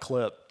saw that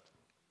clip.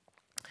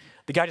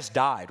 The guy just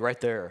died right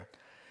there.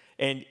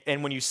 And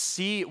when you're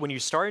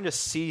starting to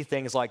see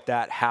things like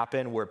that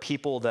happen, where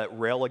people that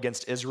rail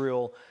against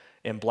Israel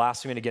and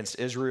blaspheming against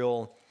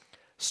Israel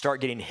start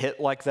getting hit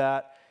like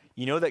that,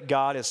 you know that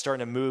God is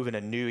starting to move in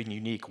a new and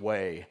unique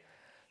way.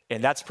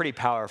 And that's pretty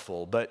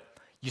powerful. But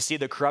you see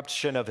the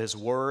corruption of his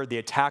word, the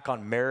attack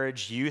on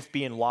marriage, youth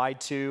being lied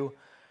to,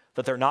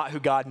 that they're not who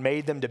God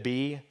made them to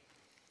be,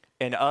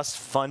 and us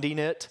funding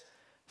it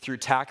through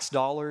tax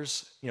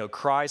dollars,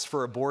 cries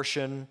for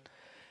abortion,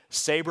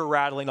 saber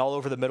rattling all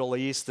over the Middle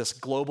East, this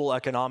global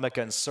economic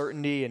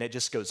uncertainty, and it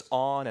just goes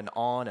on and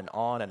on and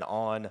on and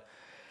on.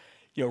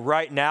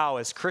 Right now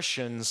as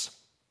Christians,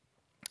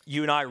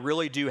 you and I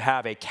really do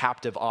have a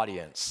captive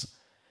audience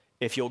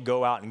if you'll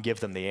go out and give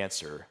them the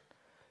answer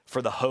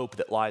for the hope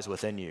that lies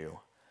within you.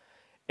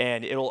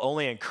 And it'll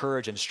only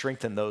encourage and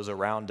strengthen those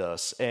around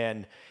us.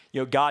 And,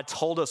 God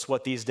told us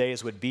what these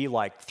days would be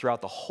like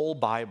throughout the whole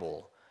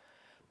Bible.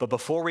 But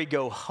before we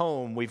go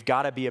home, we've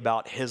got to be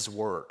about his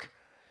work.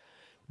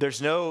 There's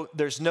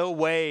no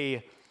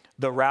way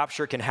the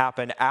rapture can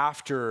happen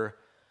after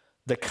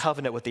the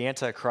covenant with the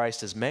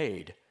Antichrist is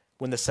made,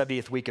 when the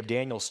 70th week of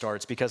Daniel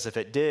starts, because if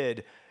it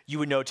did, you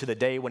would know to the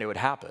day when it would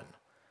happen.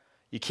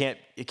 It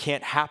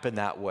can't happen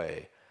that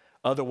way.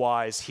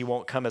 Otherwise, he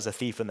won't come as a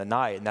thief in the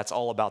night, and that's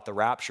all about the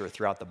rapture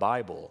throughout the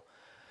Bible.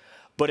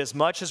 But as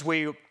much as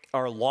we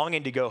are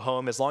longing to go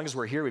home, as long as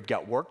we're here, we've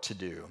got work to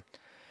do.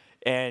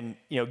 And,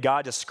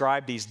 God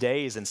described these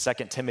days in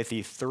 2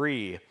 Timothy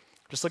 3.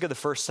 Just look at the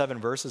first 7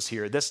 verses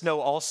here. This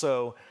know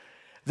also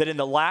that in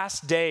the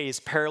last days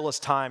perilous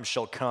times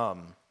shall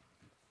come.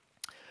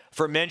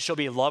 For men shall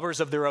be lovers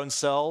of their own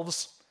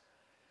selves.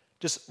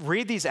 Just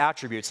read these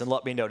attributes and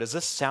let me know. Does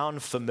this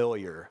sound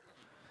familiar?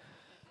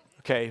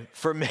 Okay,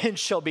 for men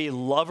shall be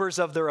lovers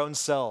of their own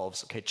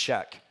selves. Okay,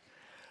 check.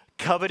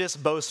 Covetous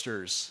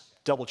boasters,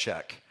 double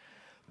check.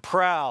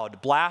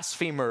 Proud,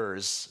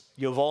 blasphemers,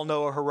 Yuval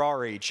Noah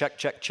Harari, check,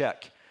 check,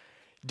 check.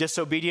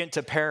 Disobedient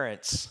to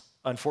parents,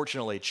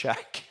 unfortunately,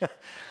 check.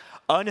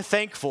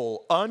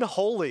 Unthankful,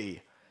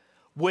 unholy,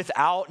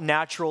 without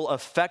natural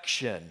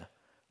affection.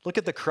 Look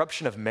at the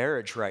corruption of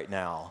marriage right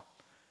now.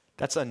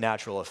 That's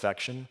unnatural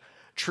affection.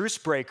 Truce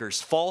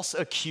breakers, false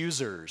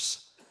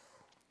accusers,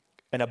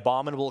 an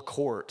abominable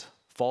court,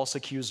 false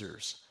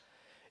accusers.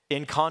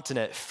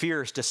 Incontinent,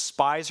 fierce,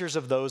 despisers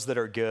of those that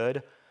are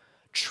good,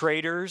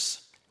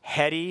 traitors,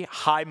 heady,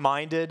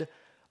 high-minded,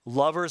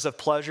 lovers of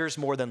pleasures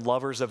more than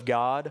lovers of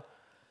God.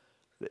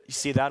 You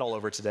see that all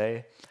over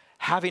today.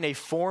 Having a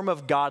form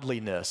of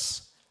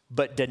godliness,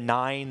 but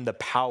denying the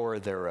power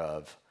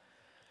thereof.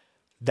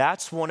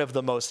 That's one of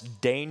the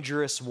most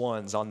dangerous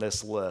ones on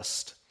this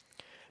list.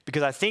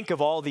 Because I think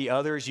of all the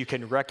others, you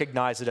can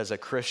recognize it as a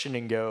Christian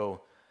and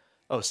go,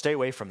 oh, stay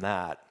away from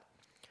that.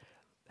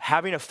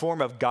 Having a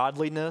form of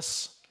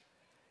godliness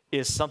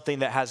is something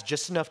that has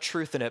just enough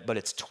truth in it, but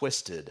it's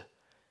twisted.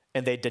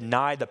 And they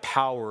deny the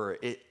power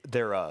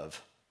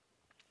thereof.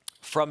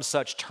 From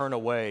such turn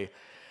away.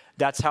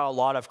 That's how a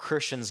lot of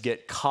Christians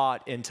get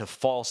caught into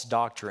false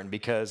doctrine,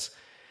 because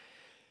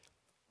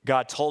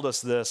God told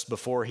us this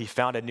before he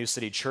founded New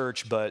City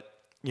Church, but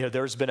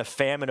there's been a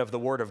famine of the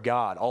word of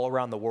God all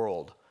around the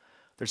world.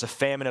 There's a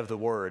famine of the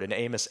word in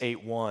Amos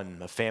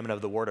 8:1, a famine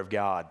of the word of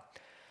God.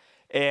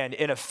 And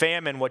in a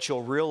famine, what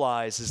you'll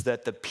realize is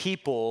that the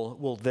people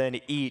will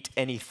then eat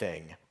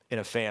anything in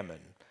a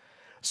famine.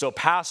 So a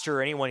pastor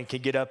or anyone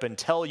can get up and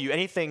tell you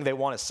anything they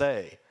want to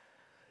say.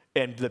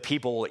 and the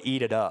people will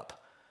eat it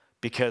up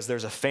because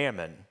there's a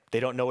famine. They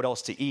don't know what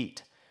else to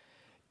eat,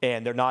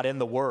 and they're not in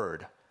the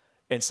Word.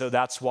 And so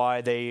that's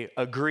why they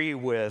agree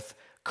with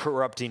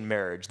corrupting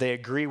marriage. They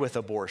agree with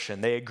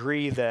abortion. They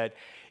agree that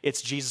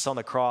it's Jesus on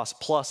the cross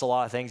plus a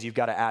lot of things you've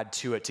got to add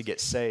to it to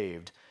get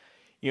saved.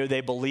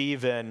 They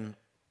believe in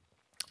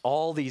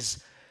all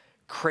these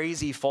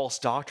crazy false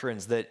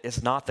doctrines that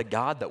it's not the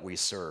God that we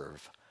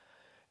serve,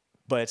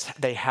 but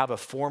they have a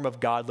form of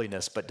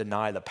godliness but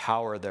deny the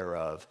power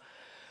thereof.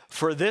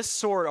 For this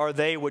sort are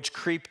they which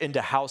creep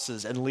into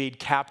houses and lead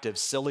captive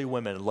silly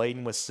women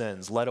laden with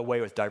sins, led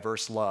away with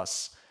diverse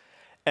lusts,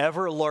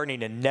 ever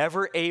learning and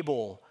never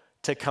able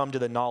to come to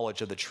the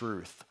knowledge of the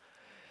truth.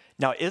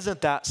 Now,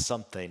 isn't that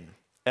something?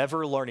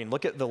 Ever learning.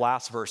 Look at the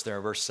last verse there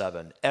in verse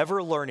 7.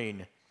 Ever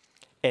learning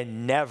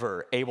and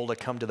never able to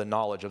come to the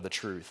knowledge of the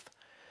truth.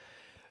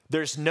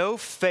 There's no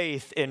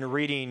faith in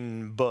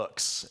reading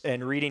books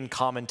and reading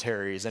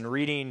commentaries and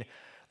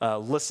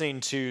listening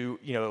to,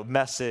 a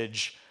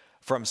message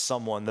from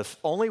someone. The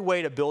only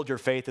way to build your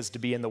faith is to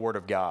be in the Word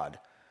of God.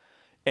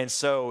 And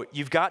so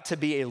you've got to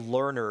be a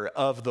learner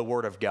of the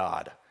Word of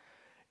God.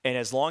 And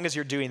as long as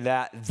you're doing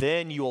that,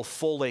 then you will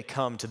fully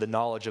come to the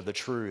knowledge of the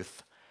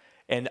truth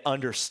and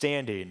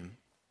understanding.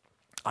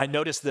 I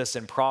noticed this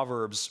in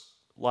Proverbs.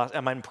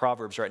 I'm in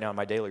Proverbs right now in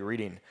my daily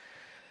reading.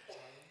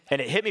 And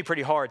it hit me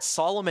pretty hard.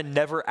 Solomon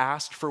never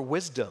asked for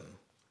wisdom.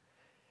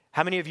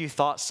 How many of you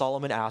thought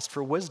Solomon asked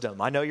for wisdom?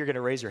 I know you're going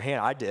to raise your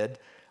hand. I did.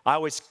 I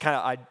always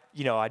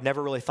I'd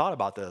never really thought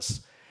about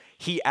this.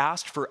 He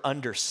asked for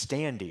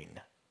understanding.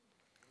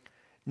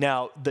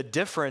 Now, the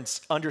difference,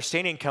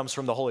 understanding comes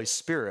from the Holy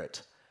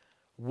Spirit.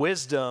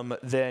 Wisdom,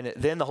 then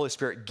the Holy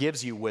Spirit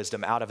gives you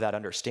wisdom out of that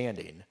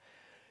understanding.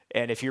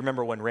 And if you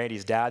remember when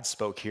Randy's dad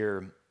spoke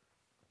here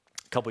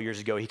a couple years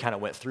ago, he kind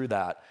of went through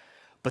that.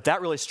 But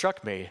that really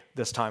struck me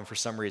this time for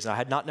some reason. I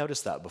had not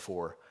noticed that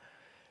before.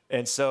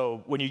 And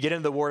so when you get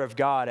into the Word of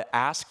God,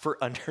 ask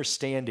for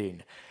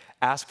understanding.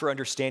 Ask for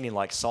understanding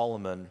like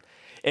Solomon.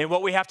 And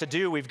what we have to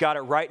do, we've got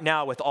it right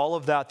now with all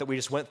of that we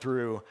just went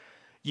through.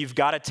 You've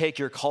got to take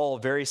your call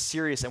very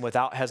serious and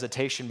without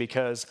hesitation,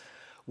 because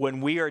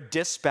when we are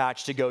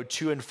dispatched to go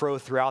to and fro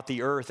throughout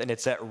the earth and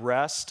it's at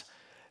rest,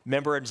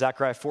 remember in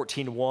Zechariah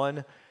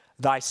 14:1,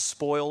 thy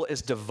spoil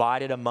is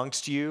divided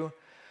amongst you.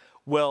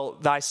 Well,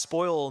 thy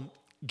spoil,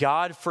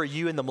 God for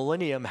you in the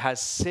millennium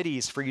has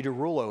cities for you to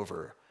rule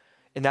over.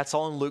 And that's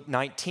all in Luke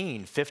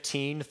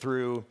 19:15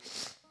 through,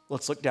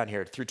 let's look down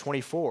here, through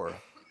 24.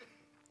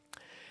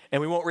 And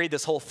we won't read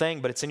this whole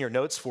thing, but it's in your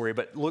notes for you.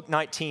 But Luke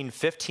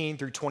 19:15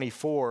 through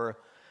 24.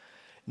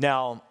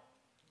 Now,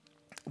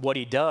 what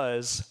he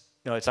does,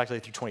 no, it's actually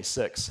through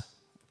 26.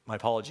 My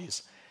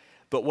apologies.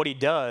 But what he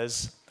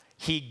does,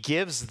 he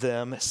gives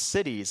them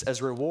cities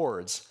as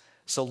rewards.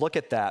 So look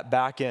at that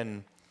back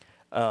in,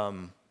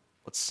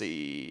 let's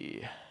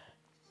see.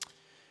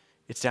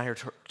 It's down here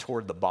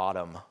toward the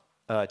bottom.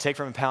 Take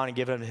from him a pound and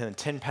give it unto him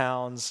 10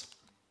 pounds.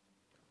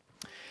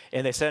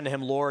 And they said unto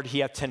him, Lord, he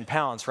hath 10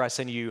 pounds, for I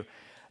send you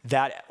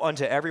that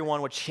unto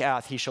everyone which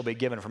hath he shall be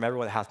given, from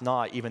everyone that hath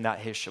not, even that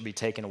his shall be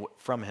taken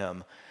from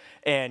him.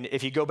 And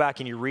if you go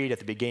back and you read at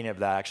the beginning of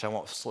that, actually I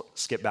won't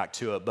skip back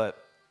to it,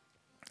 but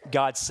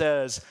God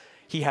says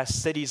he has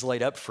cities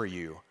laid up for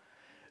you.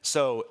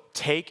 So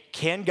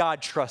can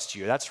God trust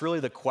you? That's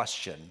really the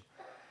question.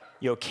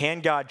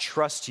 Can God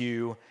trust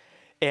you?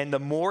 And the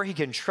more he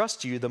can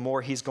trust you, the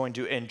more he's going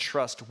to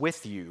entrust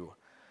with you.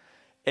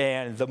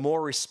 And the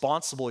more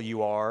responsible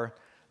you are,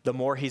 the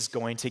more he's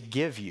going to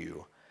give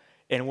you.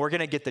 And we're going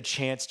to get the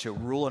chance to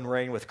rule and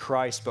reign with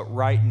Christ. But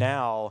right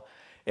now,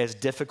 as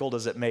difficult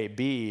as it may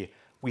be,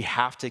 we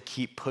have to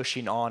keep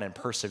pushing on and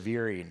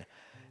persevering.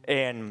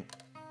 And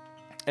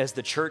as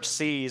the church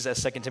sees,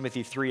 as 2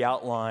 Timothy 3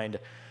 outlined,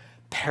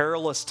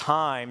 perilous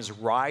times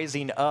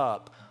rising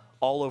up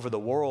all over the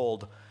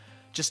world,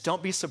 just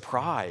don't be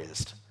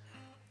surprised.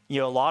 A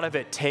lot of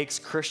it takes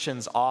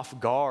Christians off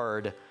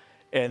guard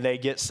and they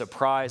get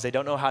surprised. They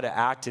don't know how to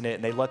act in it,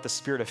 and they let the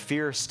spirit of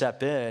fear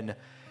step in,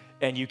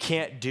 and you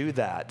can't do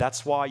that.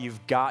 That's why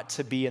you've got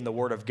to be in the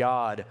Word of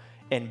God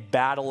and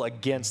battle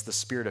against the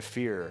spirit of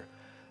fear.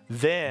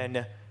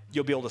 Then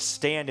you'll be able to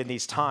stand in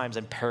these times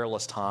and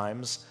perilous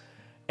times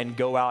and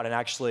go out and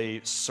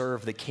actually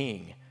serve the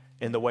King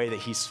in the way that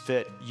he's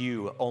fit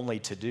you only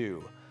to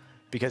do,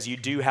 because you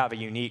do have a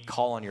unique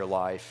call in your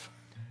life.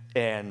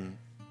 And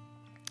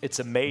it's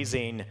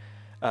amazing.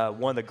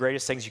 One of the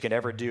greatest things you can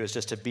ever do is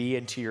just to be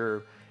in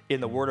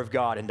the Word of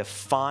God and to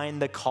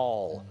find the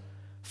call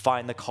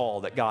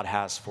that God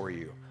has for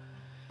you.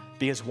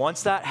 Because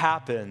once that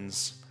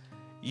happens,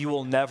 you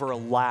will never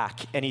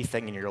lack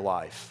anything in your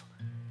life.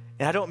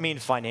 And I don't mean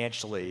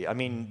financially. I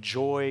mean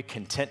joy,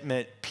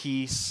 contentment,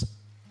 peace,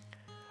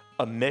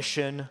 a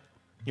mission,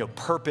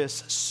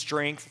 purpose,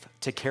 strength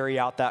to carry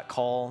out that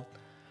call.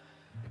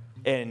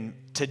 And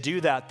to do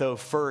that, though,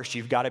 first,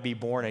 you've got to be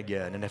born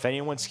again. And if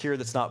anyone's here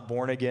that's not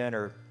born again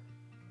or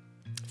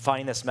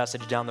finding this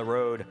message down the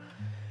road,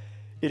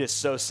 it is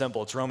so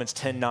simple. It's Romans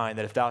 10:9,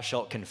 that if thou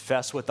shalt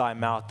confess with thy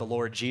mouth the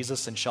Lord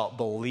Jesus and shalt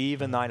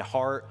believe in thine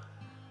heart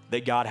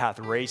that God hath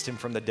raised him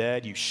from the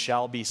dead, you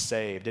shall be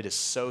saved. It is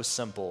so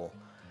simple.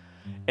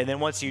 And then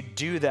once you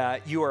do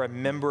that, you are a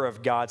member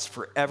of God's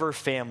forever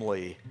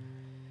family,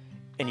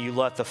 and you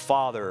let the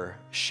Father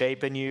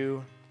shape in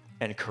you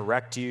and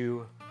correct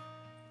you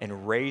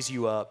and raise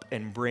you up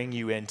and bring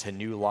you into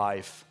new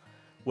life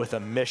with a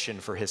mission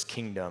for his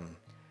kingdom.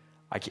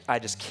 I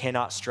just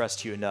cannot stress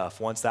to you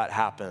enough, once that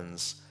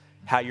happens,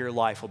 how your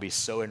life will be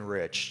so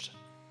enriched.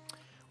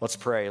 Let's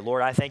pray.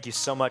 Lord, I thank you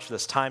so much for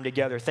this time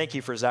together. Thank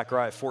you for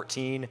Zechariah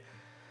 14.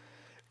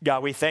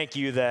 God, we thank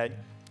you that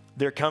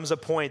there comes a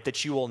point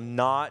that you will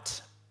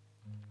not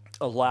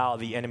allow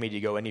the enemy to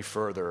go any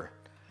further.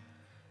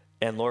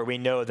 And Lord, we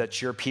know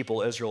that your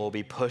people, Israel, will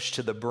be pushed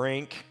to the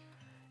brink,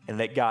 and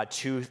that God,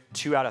 two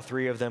out of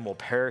three of them will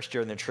perish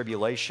during the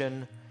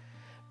tribulation.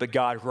 But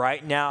God,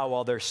 right now,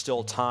 while there's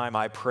still time,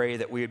 I pray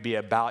that we would be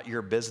about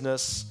your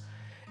business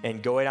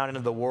and going out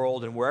into the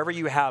world and wherever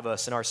you have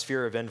us in our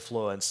sphere of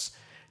influence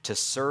to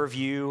serve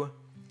you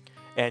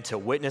and to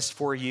witness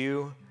for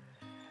you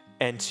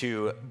and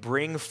to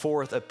bring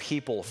forth a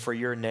people for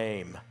your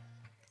name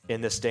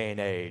in this day and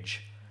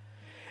age.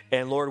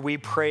 And Lord, we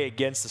pray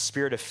against the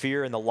spirit of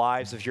fear in the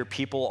lives of your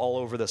people all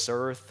over this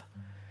earth.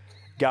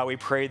 God, we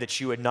pray that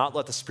you would not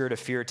let the spirit of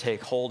fear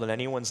take hold in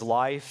anyone's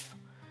life,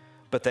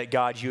 but that,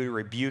 God, you would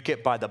rebuke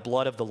it by the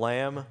blood of the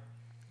Lamb,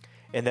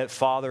 and that,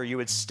 Father, you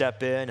would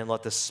step in and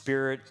let the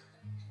spirit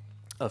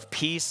of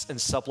peace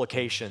and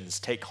supplications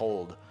take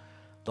hold,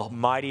 the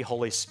mighty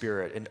Holy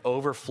Spirit, and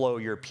overflow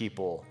your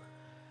people,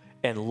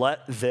 and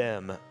let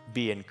them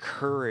be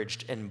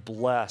encouraged and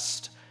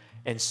blessed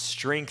and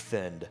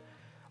strengthened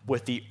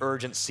with the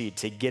urgency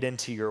to get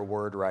into your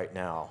word right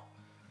now.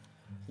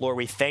 Lord,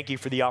 we thank you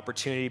for the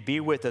opportunity. Be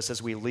with us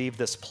as we leave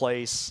this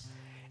place.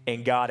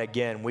 And God,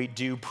 again, we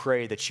do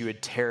pray that you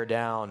would tear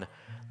down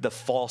the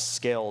false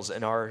scales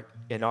in our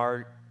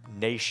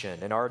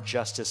nation, in our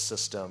justice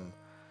system.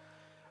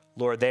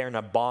 Lord, they are an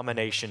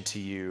abomination to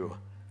you.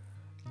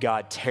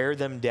 God, tear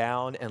them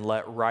down and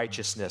let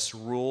righteousness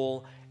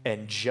rule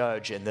and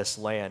judge in this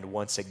land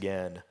once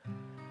again.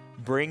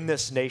 Bring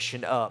this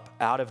nation up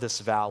out of this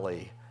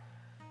valley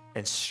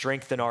and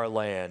strengthen our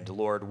land.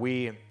 Lord,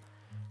 we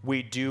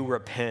do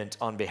repent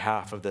on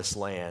behalf of this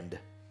land.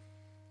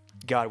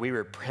 God, we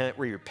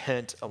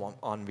repent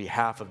on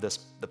behalf of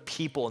the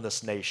people in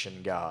this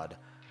nation, God.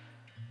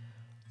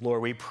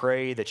 Lord, we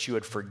pray that you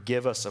would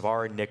forgive us of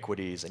our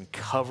iniquities and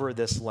cover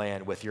this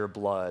land with your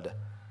blood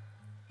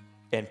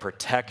and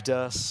protect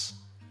us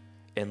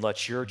and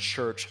let your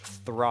church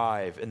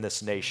thrive in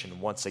this nation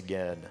once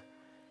again.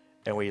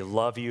 And we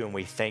love you and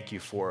we thank you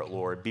for it,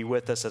 Lord. Be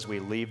with us as we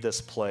leave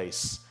this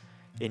place.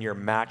 In your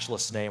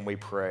matchless name we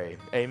pray.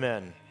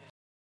 Amen.